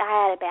 well,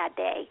 I had a bad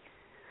day.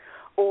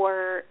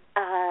 Or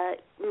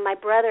my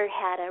brother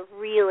had a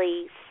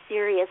really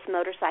serious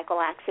motorcycle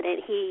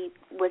accident. He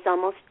was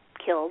almost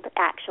killed,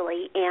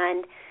 actually,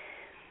 and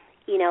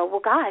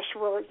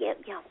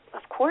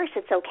of course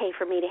it's okay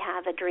for me to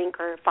have a drink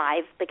or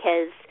 5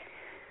 because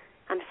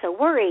I'm so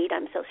worried,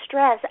 I'm so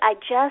stressed. I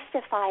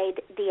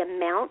justified the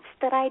amounts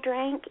that I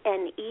drank,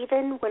 and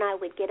even when I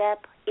would get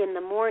up in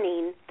the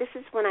morning, this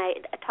is when I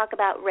talk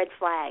about red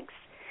flags.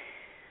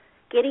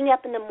 Getting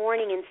up in the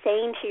morning and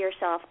saying to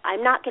yourself,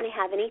 I'm not going to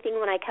have anything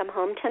when I come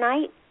home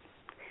tonight,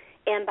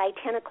 and by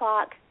 10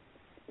 o'clock,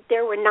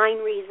 there were 9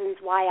 reasons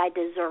why I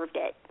deserved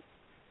it.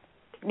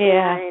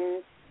 Yeah.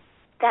 And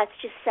that's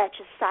just such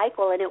a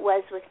cycle, and it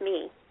was with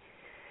me.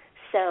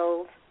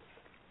 So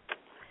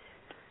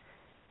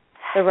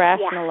the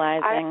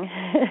rationalizing.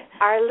 Yeah,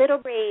 our little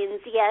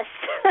brains, yes.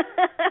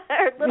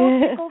 Our little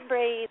pickled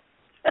brains.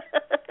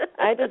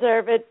 I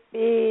deserve it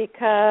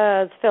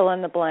because fill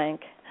in the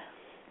blank.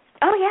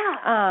 Oh, yeah.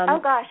 Oh,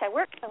 gosh, I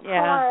worked so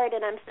hard,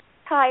 and I'm so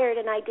tired,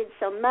 and I did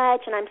so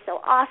much, and I'm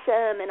so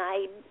awesome, and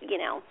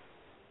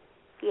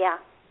yeah.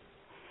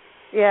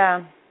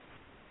 Yeah.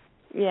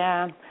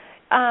 Yeah.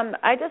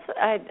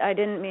 I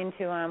didn't mean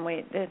to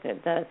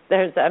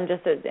I'm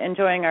just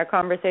enjoying our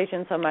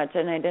conversation so much,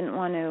 and I didn't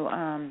want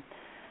to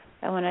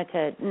I wanted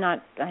to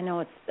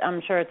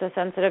I'm sure it's a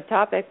sensitive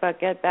topic, but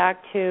get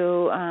back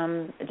to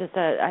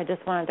I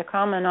just wanted to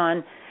comment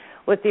on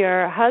with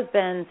your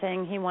husband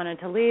saying he wanted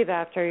to leave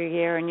after a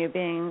year and you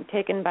being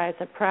taken by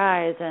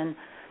surprise. And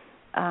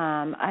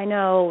I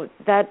know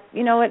that,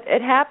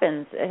 it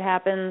happens. It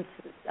happens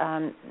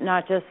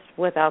not just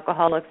with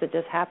alcoholics. It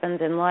just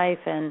happens in life.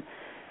 And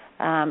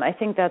I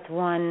think that's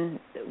one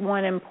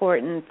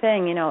important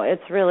thing.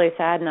 It's really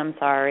sad, and I'm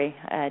sorry.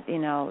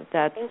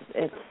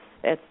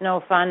 It's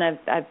no fun.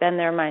 I've been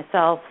there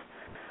myself.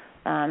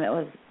 It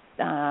was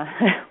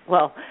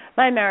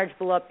my marriage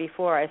blew up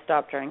before I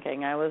stopped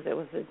drinking.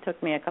 It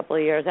took me a couple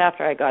of years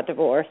after I got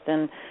divorced,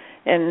 and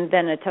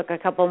then it took a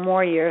couple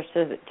more years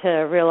to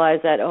realize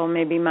that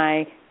maybe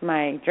my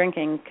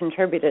drinking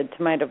contributed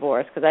to my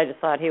divorce, because I just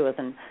thought he was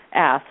an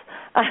ass.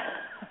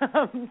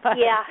 But,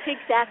 yeah,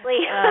 exactly.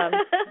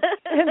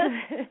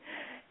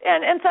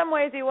 And in some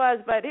ways he was,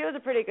 but he was a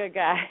pretty good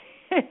guy,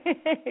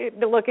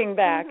 looking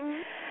back.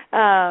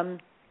 Mm-hmm.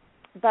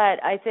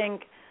 But I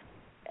think,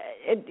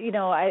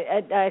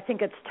 I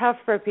think it's tough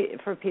for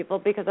people,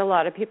 because a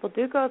lot of people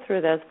do go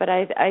through this. But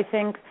I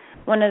think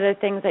one of the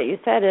things that you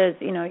said is,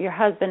 your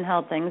husband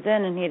held things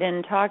in and he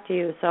didn't talk to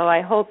you. So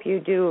I hope you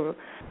do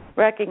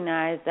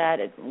recognize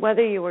that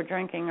whether you were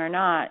drinking or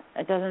not,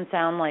 it doesn't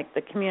sound like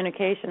the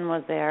communication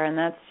was there. And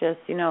that's just,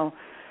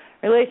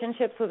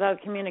 relationships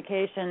without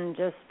communication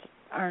just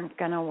aren't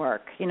going to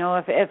work.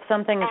 If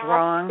something is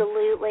wrong.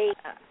 Absolutely.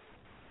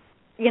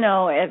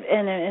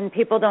 And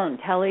people don't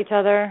tell each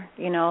other,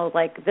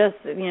 like this,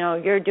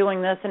 you're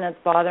doing this and it's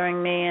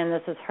bothering me and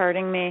this is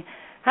hurting me.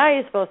 How are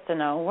you supposed to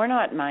know? We're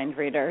not mind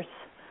readers.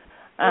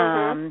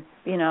 Mm-hmm.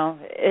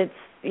 It's,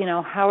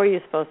 how are you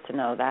supposed to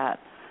know that?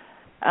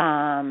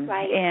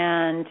 Right.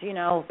 And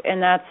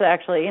that's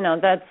actually,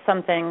 that's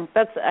something,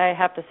 I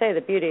have to say,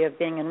 the beauty of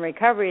being in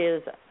recovery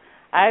is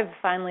I've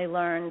finally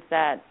learned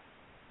that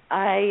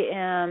I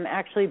am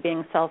actually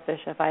being selfish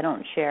if I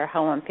don't share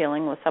how I'm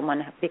feeling with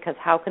someone, because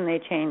how can they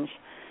change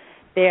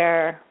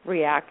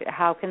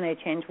how can they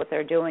change what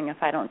they're doing if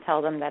I don't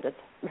tell them that it's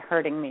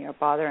hurting me or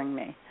bothering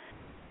me?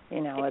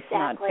 Exactly. It's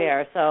not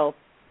fair. So,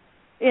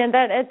 and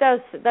that does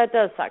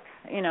suck.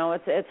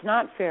 It's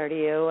not fair to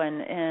you,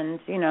 and and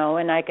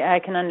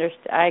I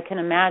can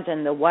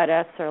imagine the what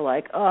ifs are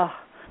like,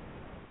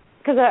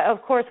 because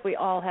of course we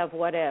all have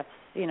what ifs.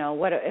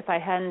 What if I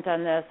hadn't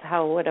done this?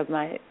 How would have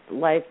my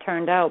life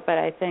turned out? But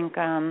I think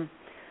one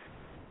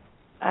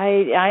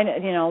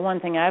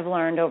thing I've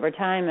learned over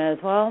time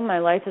is, my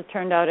life has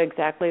turned out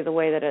exactly the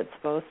way that it's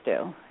supposed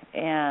to,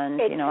 and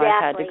exactly.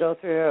 I've had to go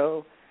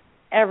through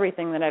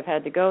everything that I've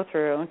had to go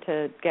through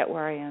to get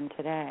where I am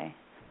today.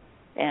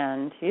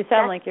 And you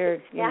sound like you're,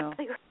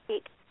 exactly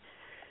right.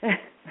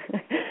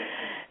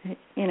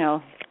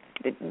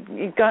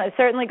 You've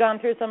certainly gone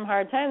through some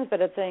hard times,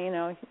 but it's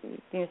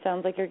you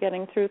sound like you're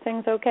getting through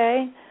things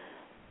okay.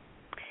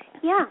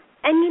 Yeah,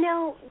 and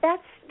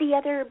that's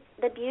the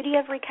beauty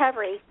of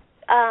recovery.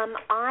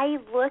 I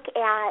look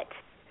at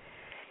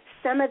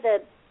some of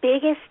the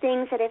biggest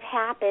things that have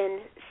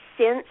happened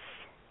since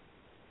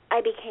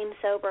I became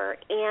sober,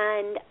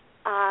 and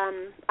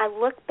I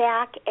look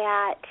back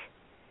at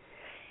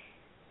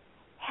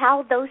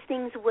how those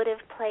things would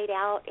have played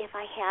out if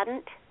I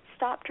hadn't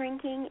stopped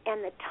drinking,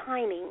 and the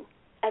timing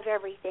of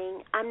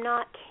everything. I'm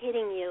not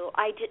kidding you.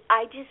 I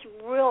just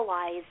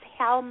realized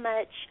how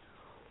much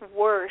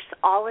worse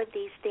all of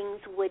these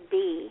things would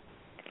be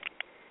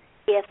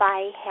if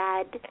I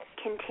had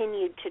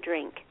continued to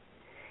drink.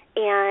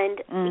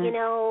 And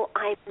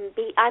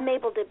I'm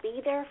able to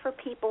be there for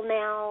people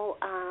now.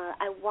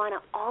 I want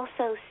to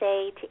also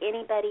say to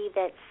anybody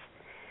that's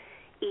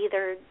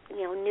either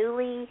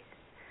newly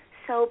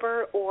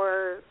sober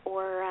or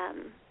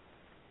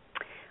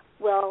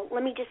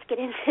let me just get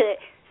into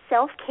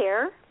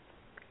self-care.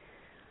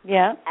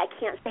 Yeah. I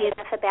can't say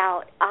enough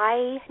about.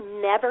 I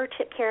never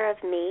took care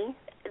of me.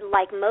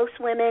 Like most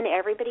women,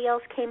 everybody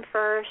else came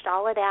first,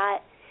 all of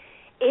that.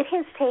 It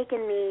has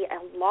taken me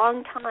a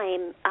long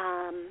time,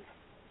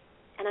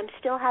 and I'm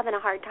still having a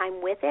hard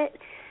time with it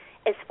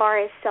as far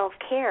as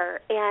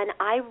self-care. And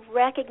I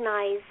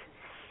recognize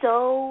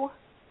so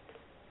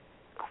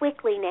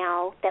quickly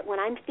now that when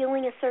I'm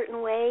feeling a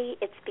certain way,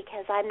 it's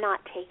because I'm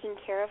not taking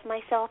care of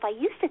myself. I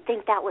used to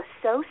think that was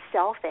so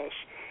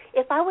selfish.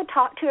 If I would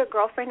talk to a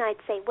girlfriend,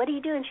 I'd say, "What are you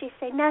doing?" She'd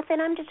say,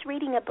 "Nothing, I'm just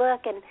reading a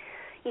book, and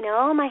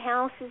my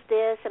house is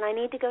this, and I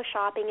need to go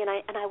shopping."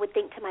 And I would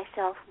think to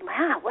myself,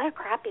 "Wow, what a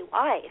crappy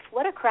wife!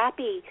 What a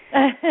crappy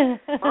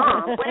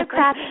mom! What a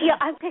crappy!"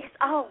 I'm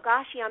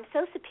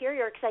so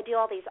superior because I do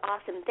all these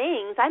awesome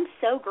things. I'm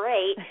so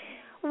great.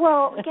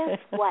 Well, guess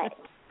what?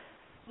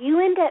 You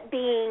end up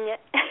being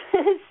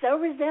so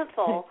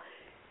resentful.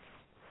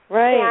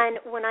 Right. And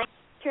when I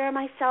take care of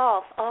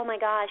myself, oh my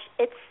gosh,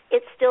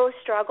 it's still a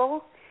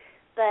struggle,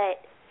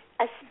 but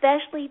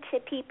especially to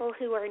people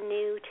who are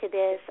new to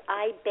this,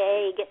 I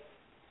beg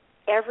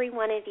every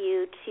one of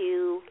you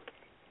to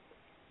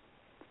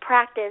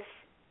practice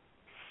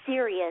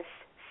serious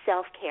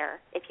self-care.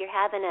 If you're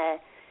having a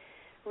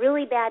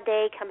really bad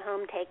day, come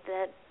home, take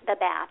the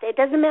bath. It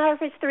doesn't matter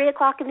if it's 3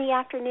 o'clock in the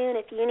afternoon.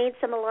 If you need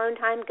some alone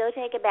time, go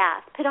take a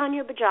bath. Put on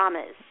your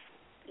pajamas.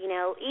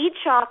 Eat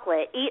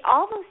chocolate. Eat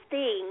all those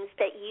things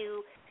that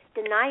you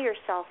deny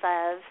yourself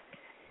of.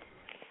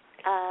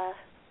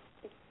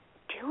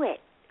 Do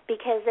it,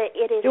 because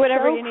it is do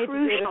whatever so you need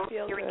crucial to do to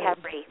feel to good.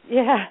 recovery.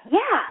 Yeah.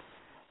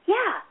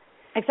 Yeah.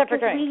 Except for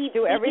drink.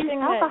 Do everything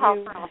we use alcohol that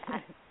you. for all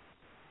that.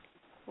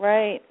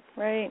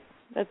 Right.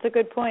 That's a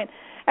good point.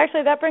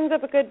 Actually, that brings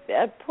up a good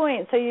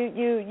point. So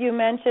you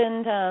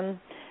mentioned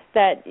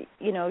that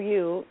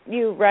you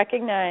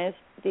recognized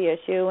the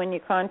issue and you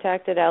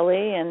contacted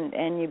Ellie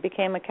and you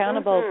became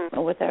accountable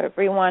with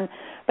everyone.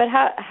 But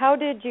how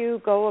did you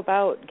go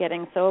about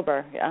getting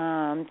sober?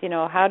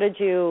 How did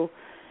you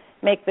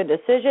make the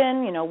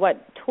decision?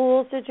 What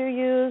tools did you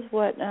use?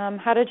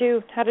 How did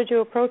you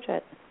approach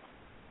it?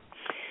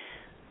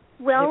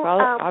 Well,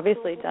 you've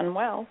obviously done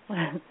well.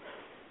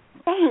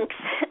 Thanks.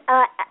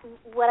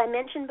 What I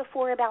mentioned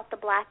before about the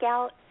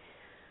blackout,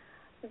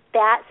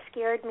 that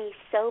scared me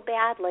so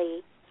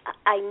badly.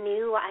 I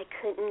knew I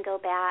couldn't go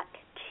back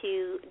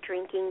to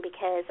drinking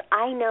because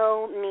I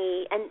know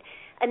me. And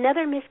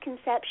another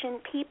misconception,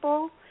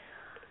 people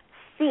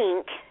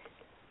think,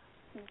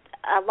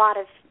 a lot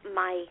of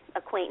my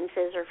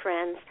acquaintances or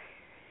friends,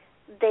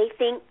 they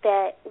think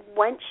that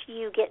once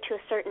you get to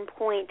a certain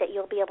point that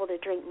you'll be able to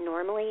drink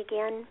normally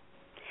again.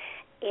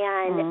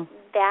 And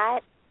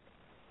that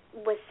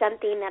was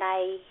something that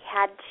I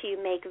had to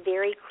make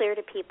very clear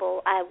to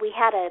people. We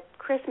had a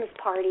Christmas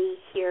party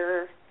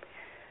here.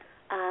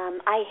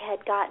 I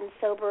had gotten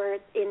sober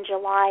in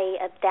July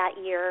of that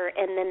year,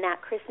 and then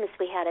that Christmas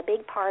we had a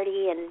big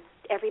party, and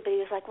everybody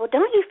was like, "Well,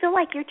 don't you feel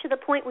like you're to the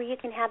point where you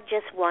can have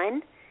just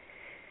one?"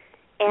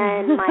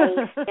 And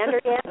my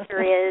standard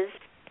answer is,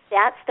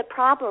 that's the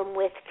problem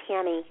with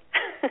Tammy.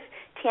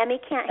 Tammy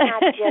can't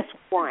have just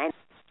one.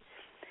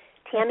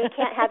 Tammy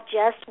can't have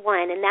just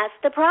one, and that's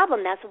the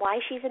problem. That's why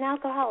she's an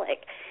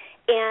alcoholic.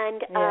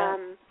 And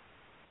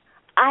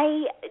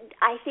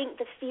I think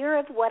the fear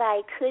of what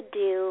I could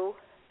do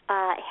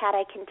had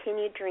I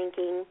continued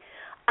drinking.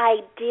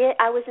 I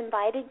was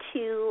invited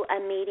to a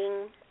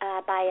meeting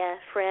by a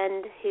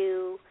friend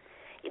who,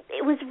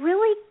 it was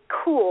really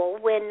cool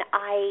when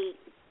I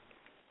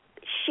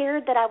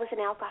shared that I was an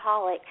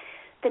alcoholic.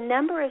 The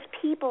number of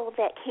people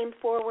that came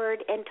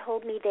forward and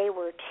told me they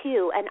were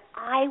too, and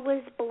I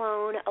was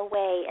blown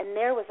away. And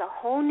there was a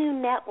whole new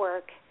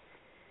network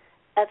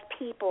of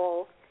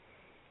people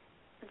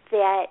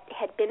that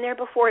had been there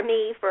before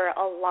me for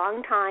a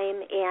long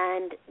time,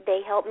 and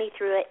they helped me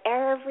through it.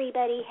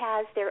 Everybody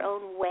has their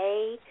own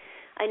way.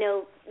 I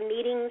know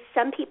meetings,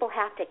 some people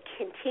have to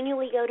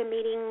continually go to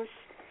meetings.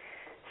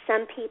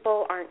 Some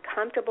people aren't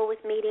comfortable with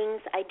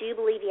meetings. I do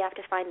believe you have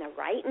to find the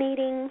right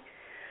meeting.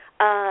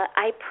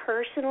 I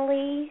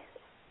personally,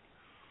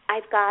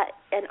 I've got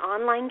an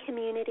online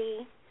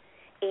community,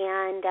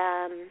 and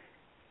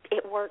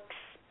it works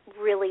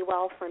really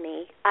well for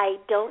me. I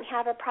don't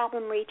have a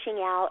problem reaching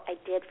out. I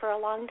did for a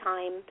long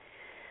time.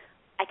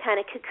 I kind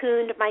of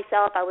cocooned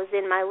myself. I was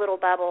in my little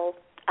bubble.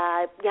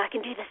 I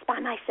can do this by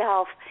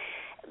myself.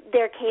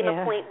 There came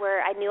a point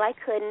where I knew I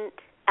couldn't.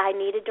 I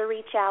needed to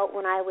reach out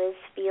when I was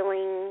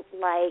feeling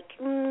like,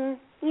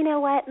 you know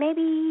what,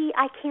 maybe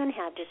I can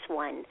have just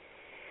one.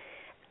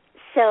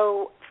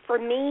 So for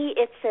me,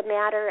 it's a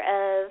matter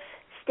of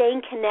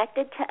staying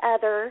connected to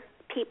other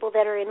people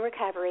that are in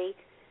recovery,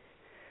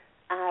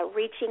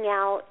 reaching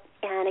out,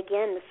 and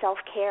again, the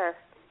self-care.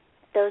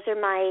 Those are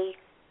my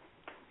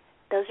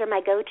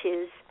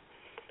go-tos.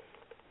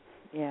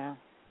 Yeah.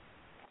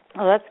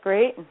 Oh, that's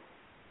great.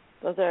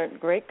 Those are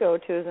great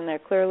go-tos, and they're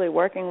clearly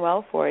working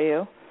well for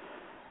you.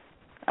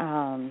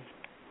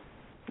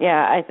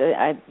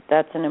 I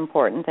that's an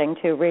important thing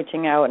too,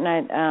 reaching out. And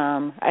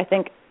I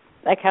think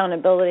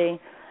accountability.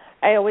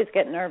 I always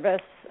get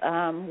nervous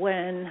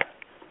when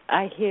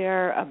I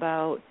hear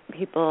about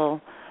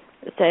people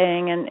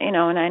saying, and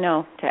I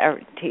know to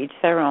each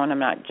their own. I'm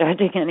not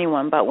judging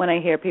anyone, but when I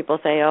hear people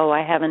say, "Oh,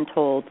 I haven't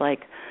told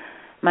like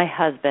my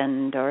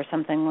husband" or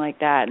something like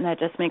that, and that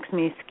just makes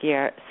me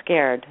scared.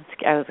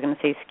 I was going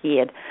to say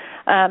scared.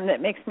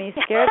 That makes me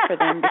scared for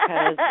them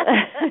because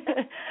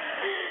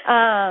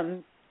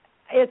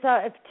it's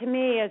to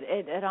me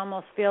it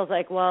almost feels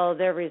like, well,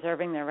 they're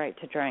reserving their right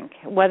to drink,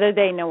 whether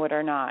they know it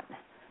or not.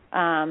 So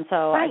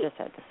right. I just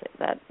had to say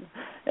that,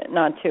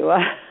 not to.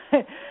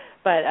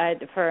 But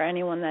for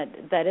anyone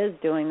that is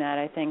doing that,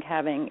 I think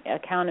having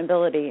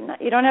accountability,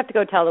 you don't have to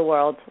go tell the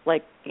world,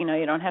 like, you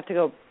don't have to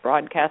go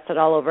broadcast it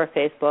all over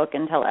Facebook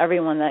and tell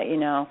everyone that you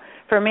know.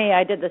 For me,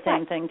 I did the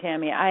same thing,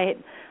 Tammy. I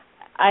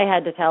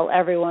had to tell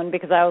everyone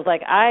because I was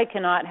like, I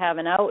cannot have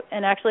an out.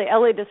 And actually,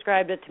 Ellie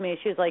described it to me.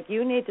 She's like,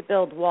 you need to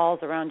build walls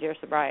around your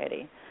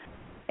sobriety.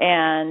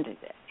 And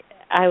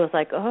I was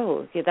like,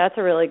 oh, yeah, that's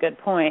a really good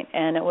point.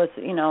 And it was,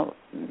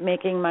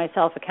 making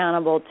myself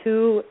accountable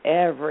to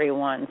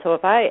everyone. So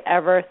if I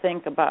ever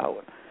think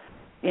about,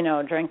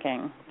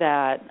 drinking,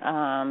 that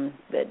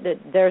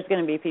there's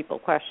going to be people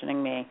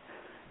questioning me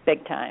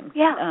big time.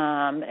 Yeah.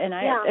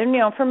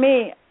 And for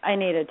me, I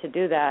needed to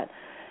do that.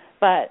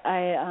 But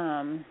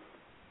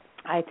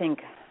I think,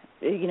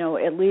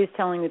 at least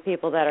telling the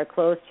people that are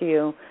close to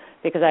you,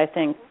 because I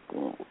think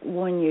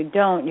when you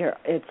don't,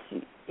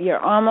 you're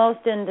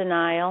almost in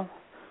denial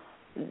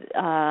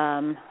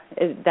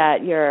that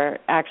you're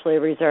actually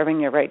reserving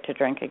your right to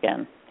drink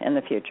again in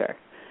the future.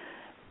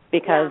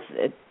 Because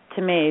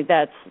to me,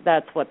 that's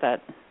what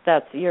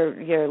that's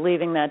you're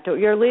leaving that door.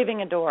 You're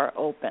leaving a door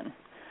open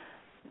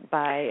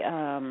by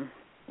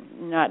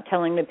not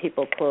telling the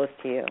people close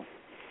to you.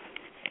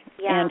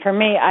 Yeah. And for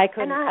me, I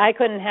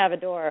couldn't have a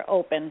door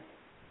open.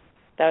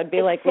 That would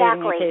be like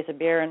leaving a case of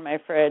beer in my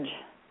fridge,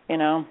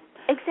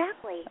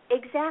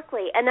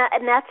 Exactly. And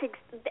that's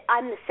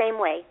I'm the same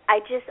way.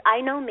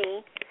 I know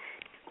me.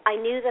 I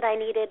knew that I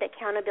needed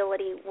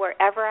accountability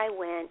wherever I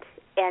went,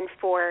 and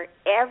for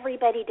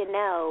everybody to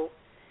know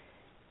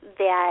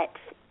that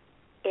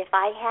if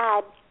I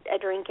had a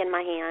drink in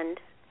my hand,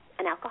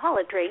 an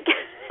alcoholic drink,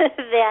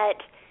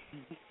 that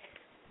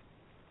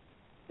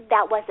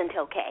wasn't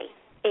okay.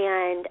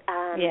 And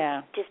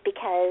just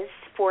because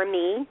for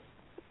me,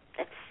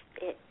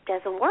 it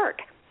doesn't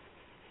work.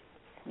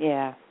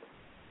 Yeah.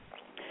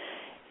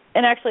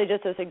 And actually,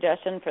 just a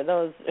suggestion for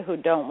those who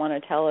don't want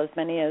to tell as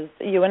many as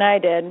you and I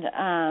did,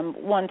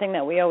 one thing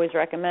that we always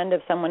recommend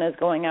if someone is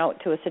going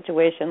out to a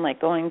situation like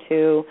going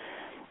to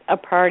a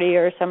party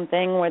or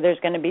something where there's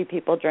going to be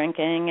people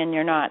drinking and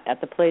you're not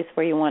at the place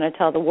where you want to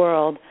tell the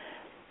world,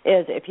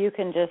 is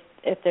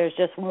if there's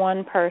just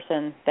one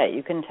person that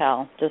you can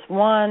tell, just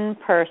one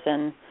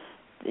person,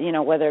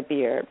 whether it be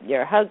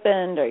your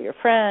husband or your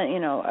friend,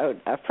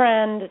 a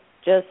friend,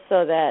 just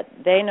so that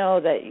they know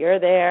that you're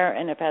there,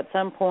 and if at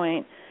some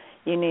point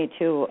you need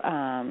to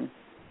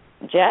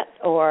jet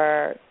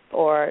or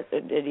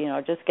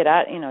just get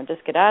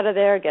out of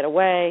there, get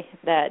away,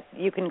 that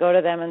you can go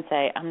to them and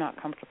say, I'm not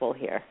comfortable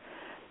here.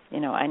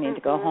 I need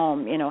to go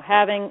home.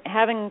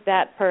 Having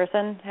that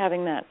person,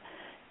 having that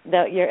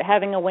you're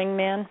having a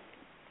wingman,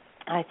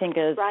 I think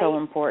is so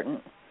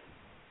important.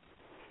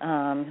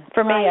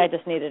 For me, I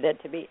just needed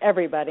it to be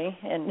everybody,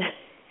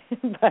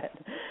 but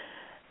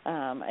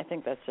I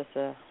think that's just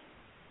a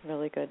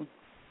really good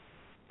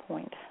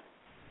point.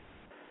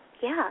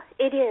 Yeah,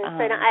 it is,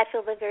 and I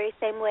feel the very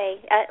same way.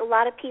 A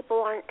lot of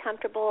people aren't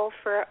comfortable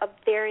for a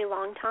very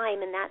long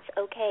time, and that's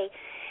okay.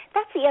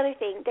 That's the other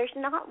thing. There's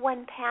not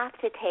one path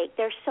to take.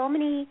 There's so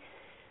many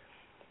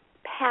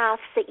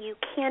paths that you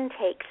can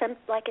take. Some,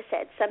 like I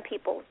said, some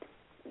people,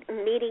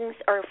 meetings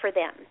are for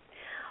them.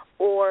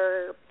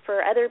 Or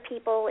for other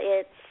people,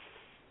 it's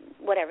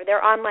whatever,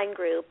 their online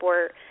group.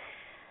 Or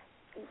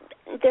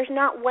there's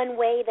not one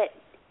way that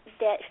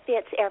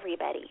fits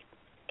everybody.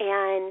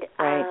 And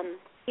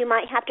you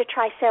might have to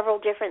try several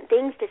different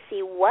things to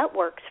see what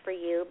works for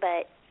you,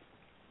 but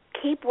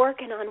keep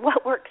working on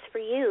what works for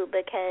you,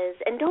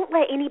 and don't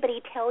let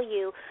anybody tell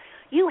you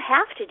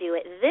have to do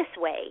it this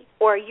way,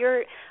 or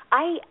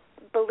I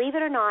believe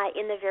it or not,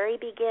 in the very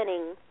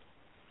beginning,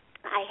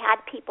 I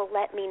had people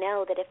let me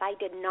know that if I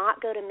did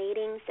not go to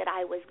meetings that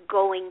I was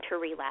going to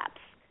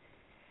relapse.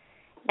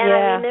 And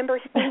I remember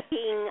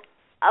thinking,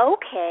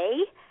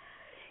 okay,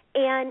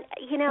 and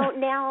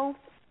now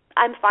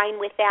I'm fine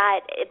with that.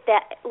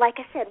 That, like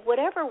I said,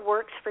 whatever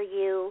works for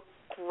you,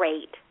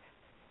 great.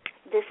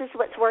 This is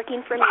what's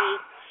working for me.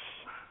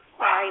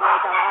 Sorry, my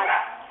dog.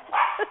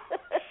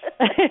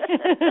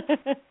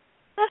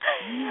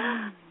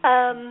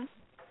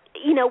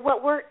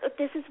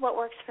 This is what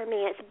works for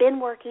me. It's been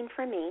working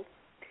for me.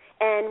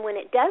 And when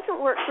it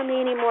doesn't work for me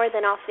anymore,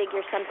 then I'll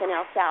figure something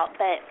else out.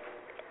 But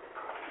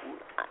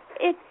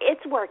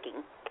it's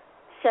working.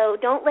 So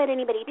don't let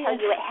anybody tell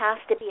you it has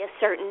to be a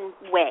certain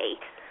way.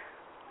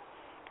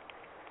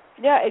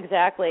 Yeah,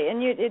 exactly,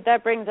 and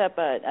that brings up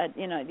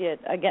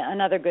again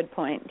another good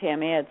point,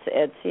 Tammy.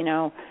 It's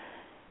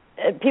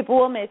people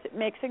will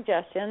make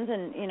suggestions,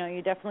 and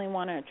you definitely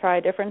want to try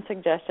different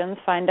suggestions,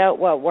 find out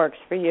what works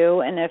for you,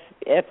 and if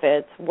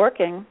it's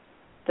working,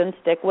 then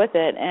stick with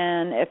it,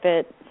 and if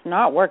it's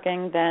not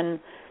working, then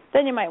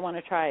you might want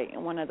to try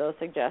one of those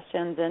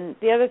suggestions. And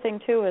the other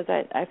thing too is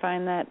I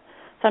find that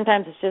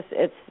sometimes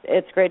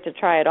it's great to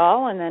try it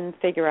all and then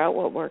figure out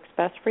what works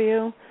best for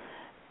you.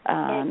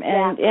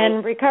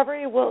 And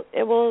recovery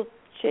it'll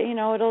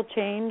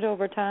change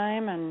over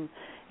time, and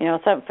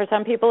for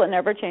some people it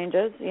never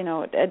changes.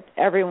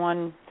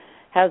 Everyone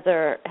has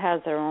their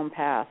own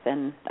path,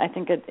 and I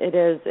think it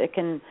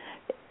can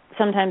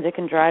sometimes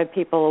drive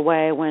people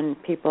away when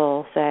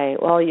people say,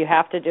 well, you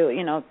have to do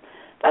it.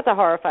 That's a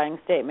horrifying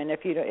statement.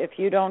 If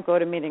you don't go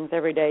to meetings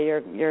every day,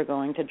 you're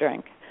going to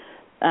drink.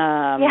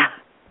 Now,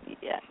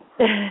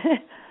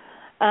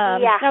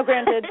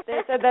 granted,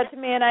 they said that to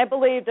me, and I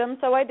believed them,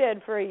 so I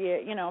did for a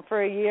year.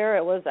 For a year,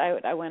 it was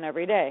I went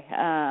every day,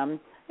 and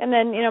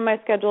then my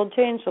schedule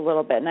changed a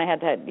little bit, and I had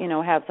to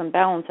have some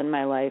balance in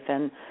my life,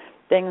 and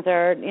things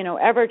are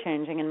ever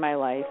changing in my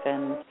life,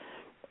 and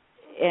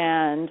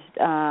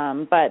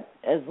but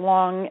as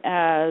long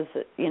as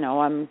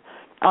I'm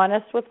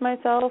honest with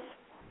myself,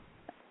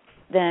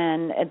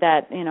 then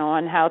that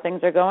on how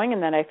things are going,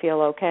 and that I feel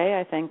okay,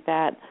 I think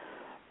that.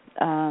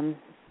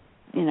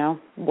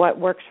 What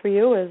works for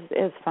you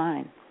is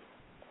fine.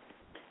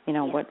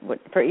 What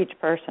for each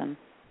person.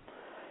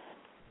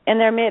 And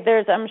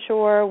there's I'm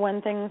sure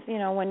when things,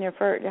 when your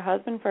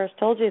husband first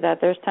told you that,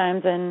 there's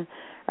times in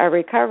our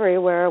recovery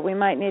where we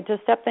might need to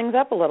step things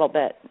up a little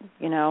bit,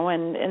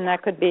 and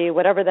that could be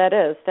whatever that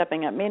is,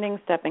 stepping up meetings,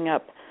 stepping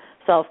up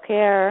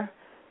self-care,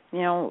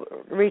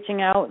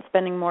 reaching out,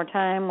 spending more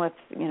time with,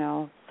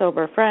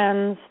 sober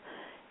friends,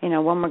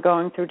 when we're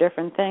going through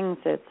different things,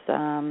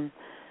 it's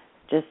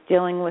just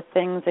dealing with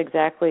things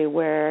exactly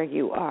where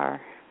you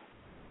are.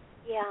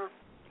 Yeah.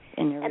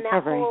 In your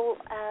recovery. And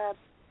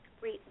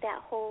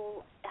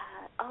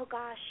oh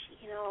gosh,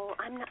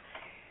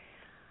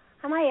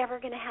 am I ever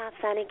going to have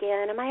fun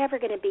again? Am I ever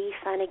going to be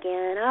fun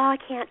again? Oh,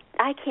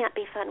 I can't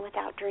be fun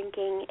without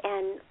drinking.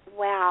 And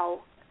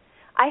wow,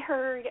 I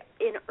heard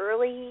in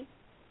early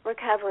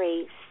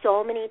recovery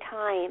so many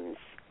times,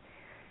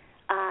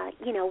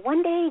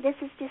 one day this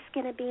is just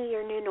going to be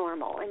your new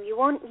normal, and you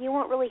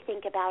won't really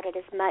think about it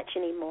as much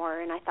anymore.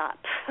 And I thought,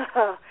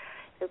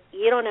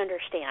 you don't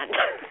understand.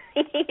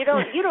 you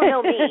don't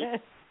know me.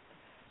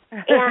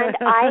 And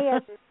I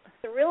am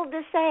thrilled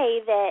to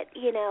say that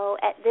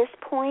at this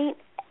point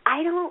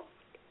I don't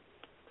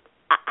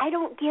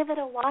give it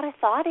a lot of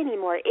thought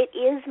anymore. It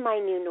is my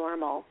new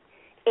normal,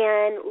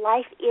 and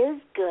life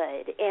is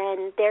good,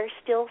 and there's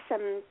still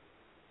some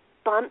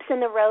bumps in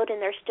the road, and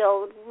there's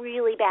still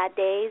really bad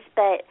days,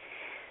 but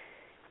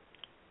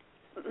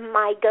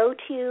my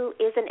go-to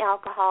isn't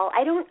alcohol.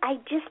 I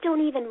just don't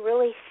even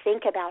really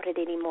think about it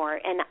anymore.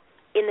 And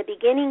in the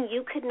beginning,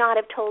 you could not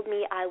have told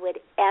me I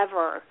would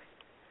ever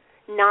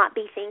not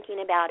be thinking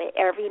about it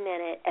every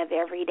minute of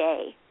every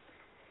day.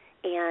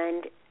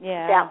 And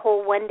that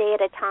whole one day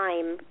at a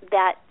time,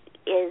 that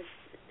is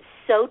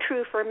so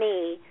true for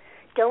me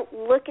Don't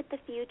look at the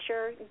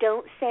future.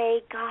 Don't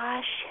say,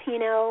 gosh,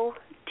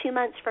 2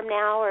 months from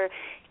now, or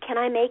can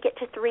I make it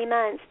to 3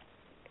 months?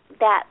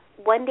 That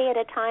one day at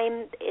a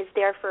time is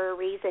there for a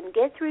reason.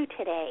 Get through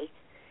today.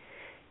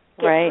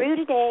 Get through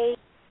today,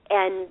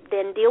 and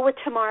then deal with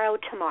tomorrow.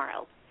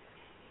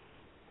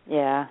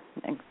 Yeah,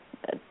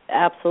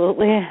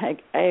 absolutely.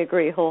 I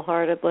agree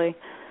wholeheartedly.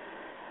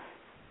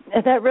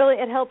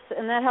 It helps,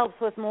 and that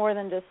helps with more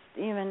than just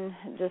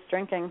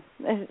drinking.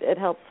 It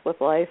helps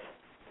with life.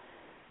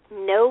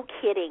 No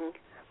kidding.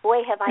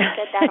 Boy, have I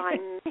said that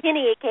on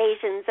many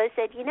occasions. I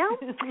said,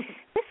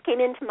 this came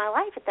into my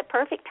life at the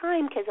perfect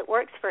time because it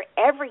works for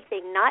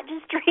everything, not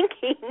just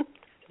drinking.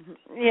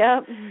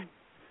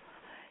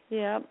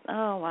 Yep.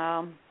 Oh,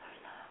 wow.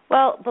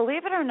 Well,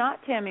 believe it or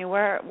not, Tammy,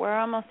 we're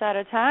almost out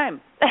of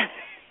time. I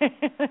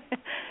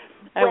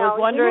was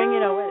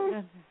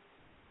wondering,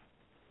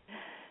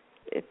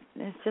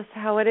 it's just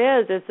how it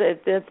is.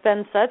 It's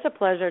been such a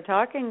pleasure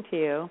talking to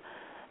you.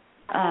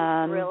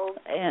 I'm thrilled.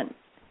 And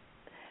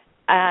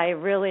I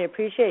really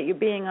appreciate you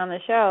being on the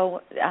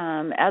show.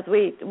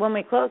 When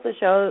we close the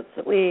show,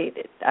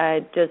 I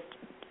just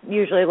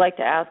usually like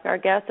to ask our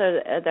guests: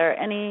 are there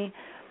any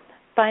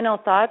final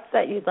thoughts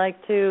that you'd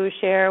like to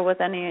share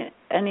with any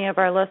of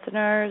our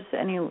listeners?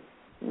 Any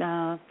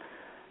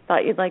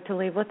thought you'd like to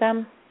leave with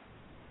them?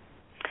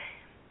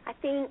 I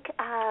think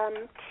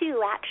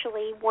two,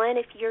 actually. One,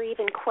 if you're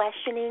even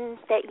questioning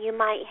that you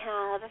might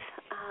have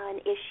an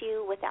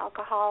issue with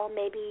alcohol,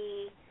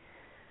 maybe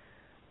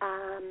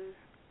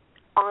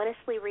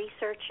honestly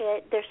research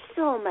it. There's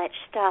so much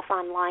stuff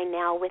online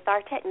now with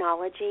our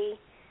technology.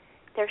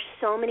 There's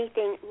so many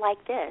things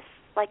like this,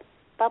 like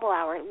Bubble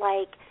Hour,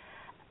 like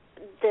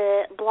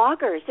the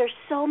bloggers. There's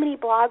so many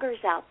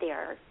bloggers out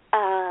there.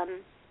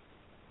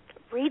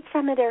 Read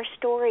some of their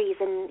stories,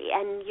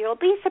 and you'll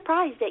be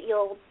surprised that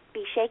you'll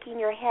be shaking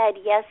your head,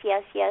 yes,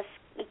 because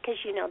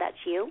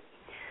that's you.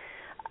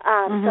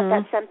 So if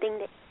that's something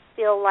that you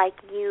feel like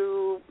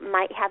you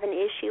might have an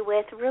issue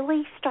with,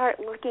 really start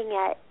looking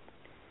at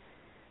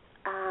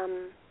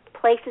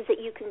places that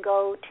you can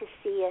go to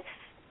see if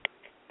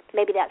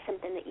maybe that's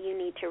something that you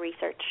need to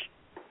research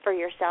for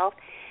yourself.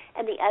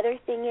 And the other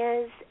thing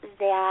is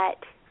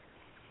that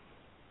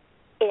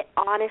it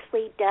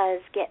honestly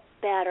does get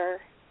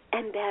better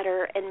and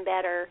better and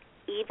better,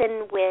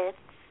 even with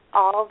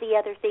all the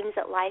other things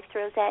that life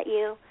throws at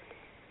you.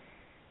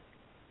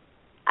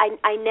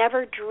 I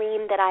never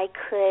dreamed that I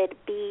could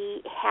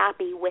be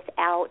happy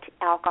without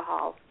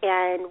alcohol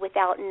and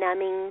without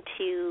numbing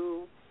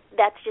to.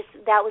 That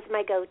was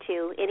my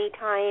go-to.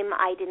 Anytime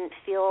I didn't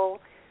feel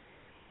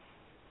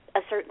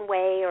a certain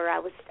way, or I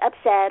was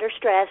upset or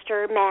stressed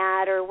or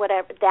mad or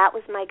whatever, that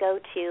was my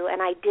go-to,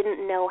 and I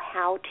didn't know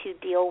how to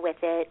deal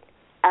with it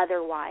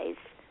otherwise.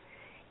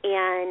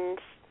 And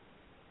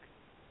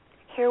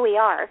here we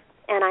are,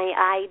 and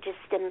I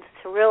just am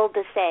thrilled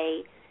to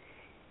say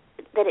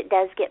that it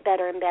does get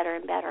better and better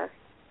and better.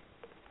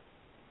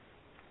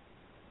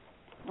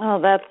 Oh,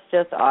 that's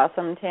just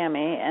awesome,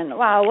 Tammy. And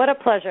wow, what a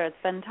pleasure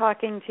it's been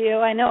talking to you.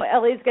 I know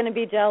Ellie's going to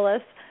be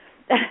jealous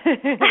that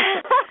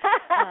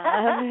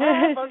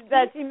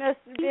she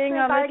missed being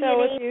on the show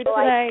with you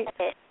tonight.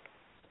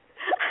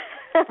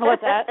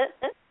 What's that?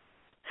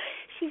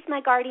 She's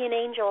my guardian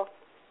angel.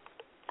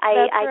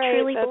 I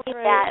truly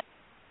believe that.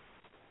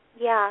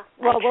 Yeah.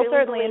 Well, we'll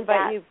certainly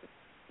invite you.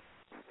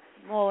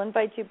 We'll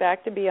invite you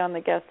back to be on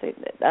the guest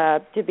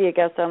to be a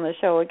guest on the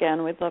show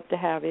again. We'd love to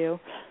have you.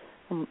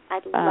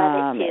 I'd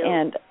love it too.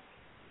 And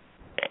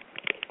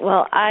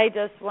well, I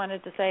just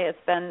wanted to say it's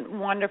been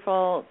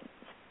wonderful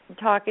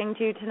talking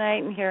to you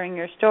tonight and hearing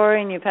your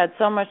story, and you've had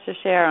so much to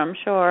share. I'm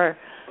sure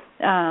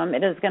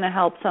it is going to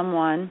help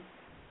someone.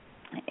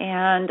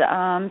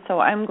 And so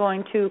I'm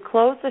going to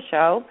close the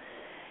show.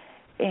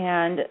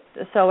 And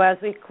so as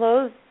we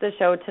close the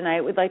show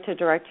tonight, we'd like to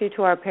direct you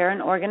to our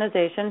parent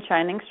organization,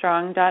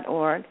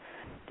 shiningstrong.org.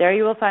 There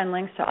you will find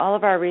links to all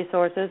of our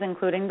resources,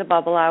 including the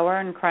Bubble Hour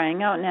and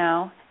Crying Out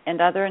Now, and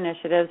other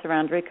initiatives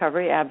around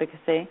recovery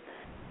advocacy.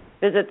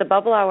 Visit the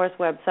Bubble Hour's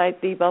website,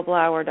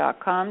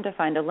 thebubblehour.com, to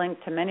find a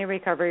link to many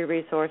recovery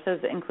resources,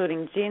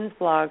 including Jean's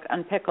blog,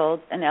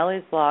 Unpickled, and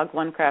Ellie's blog,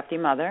 One Crafty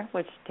Mother,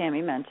 which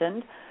Tammy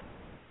mentioned.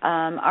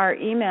 Our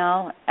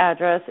email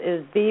address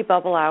is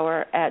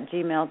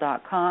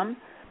thebubblehour@gmail.com.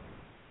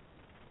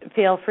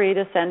 Feel free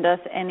to send us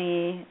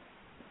any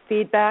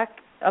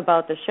feedback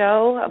about the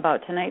show,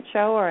 about tonight's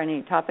show, or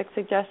any topic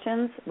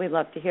suggestions. We'd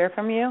love to hear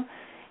from you.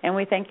 And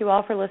we thank you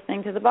all for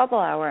listening to the Bubble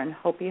Hour and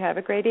hope you have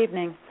a great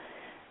evening.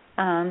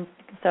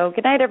 So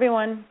good night,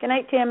 everyone. Good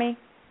night, Tammy.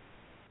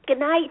 Good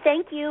night.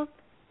 Thank you.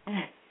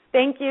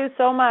 Thank you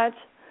so much.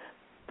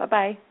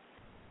 Bye-bye.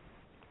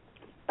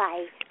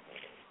 Bye.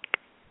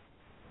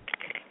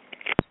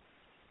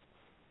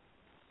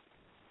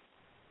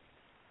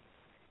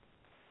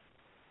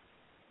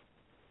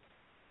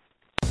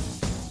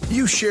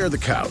 You share the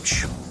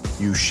couch.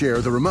 You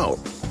share the remote.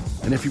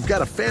 And if you've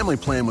got a family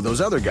plan with those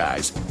other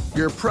guys,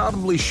 you're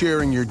probably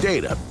sharing your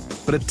data.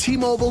 But at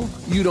T-Mobile,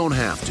 you don't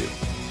have to.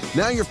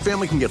 Now your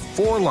family can get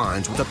 4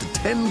 lines with up to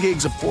 10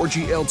 gigs of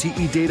 4G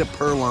LTE data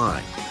per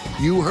line.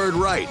 You heard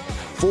right.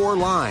 4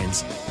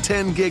 lines,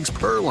 10 gigs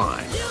per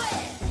line.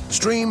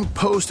 Stream,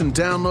 post, and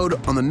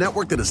download on the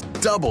network that has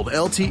doubled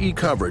LTE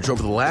coverage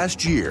over the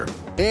last year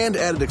and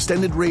added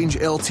extended range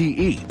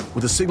LTE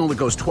with a signal that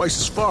goes twice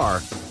as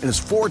far and is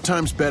 4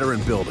 times better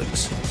in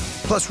buildings.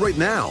 Plus, right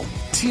now,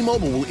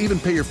 T-Mobile will even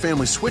pay your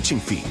family switching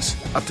fees,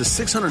 up to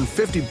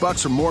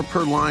 $650 or more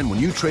per line when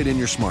you trade in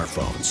your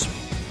smartphones.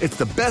 It's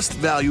the best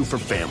value for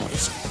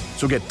families.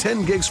 So get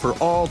 10 gigs for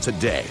all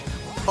today,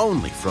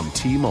 only from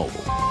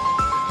T-Mobile.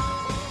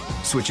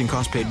 Switching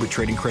costs paid with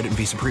trading credit and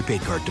Visa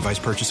prepaid card. Device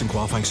purchase and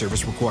qualifying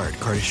service required.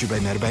 Card issued by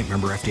MetaBank.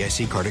 Member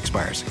FDIC. Card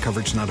expires.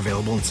 Coverage not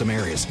available in some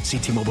areas. See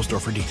T-Mobile store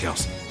for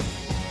details.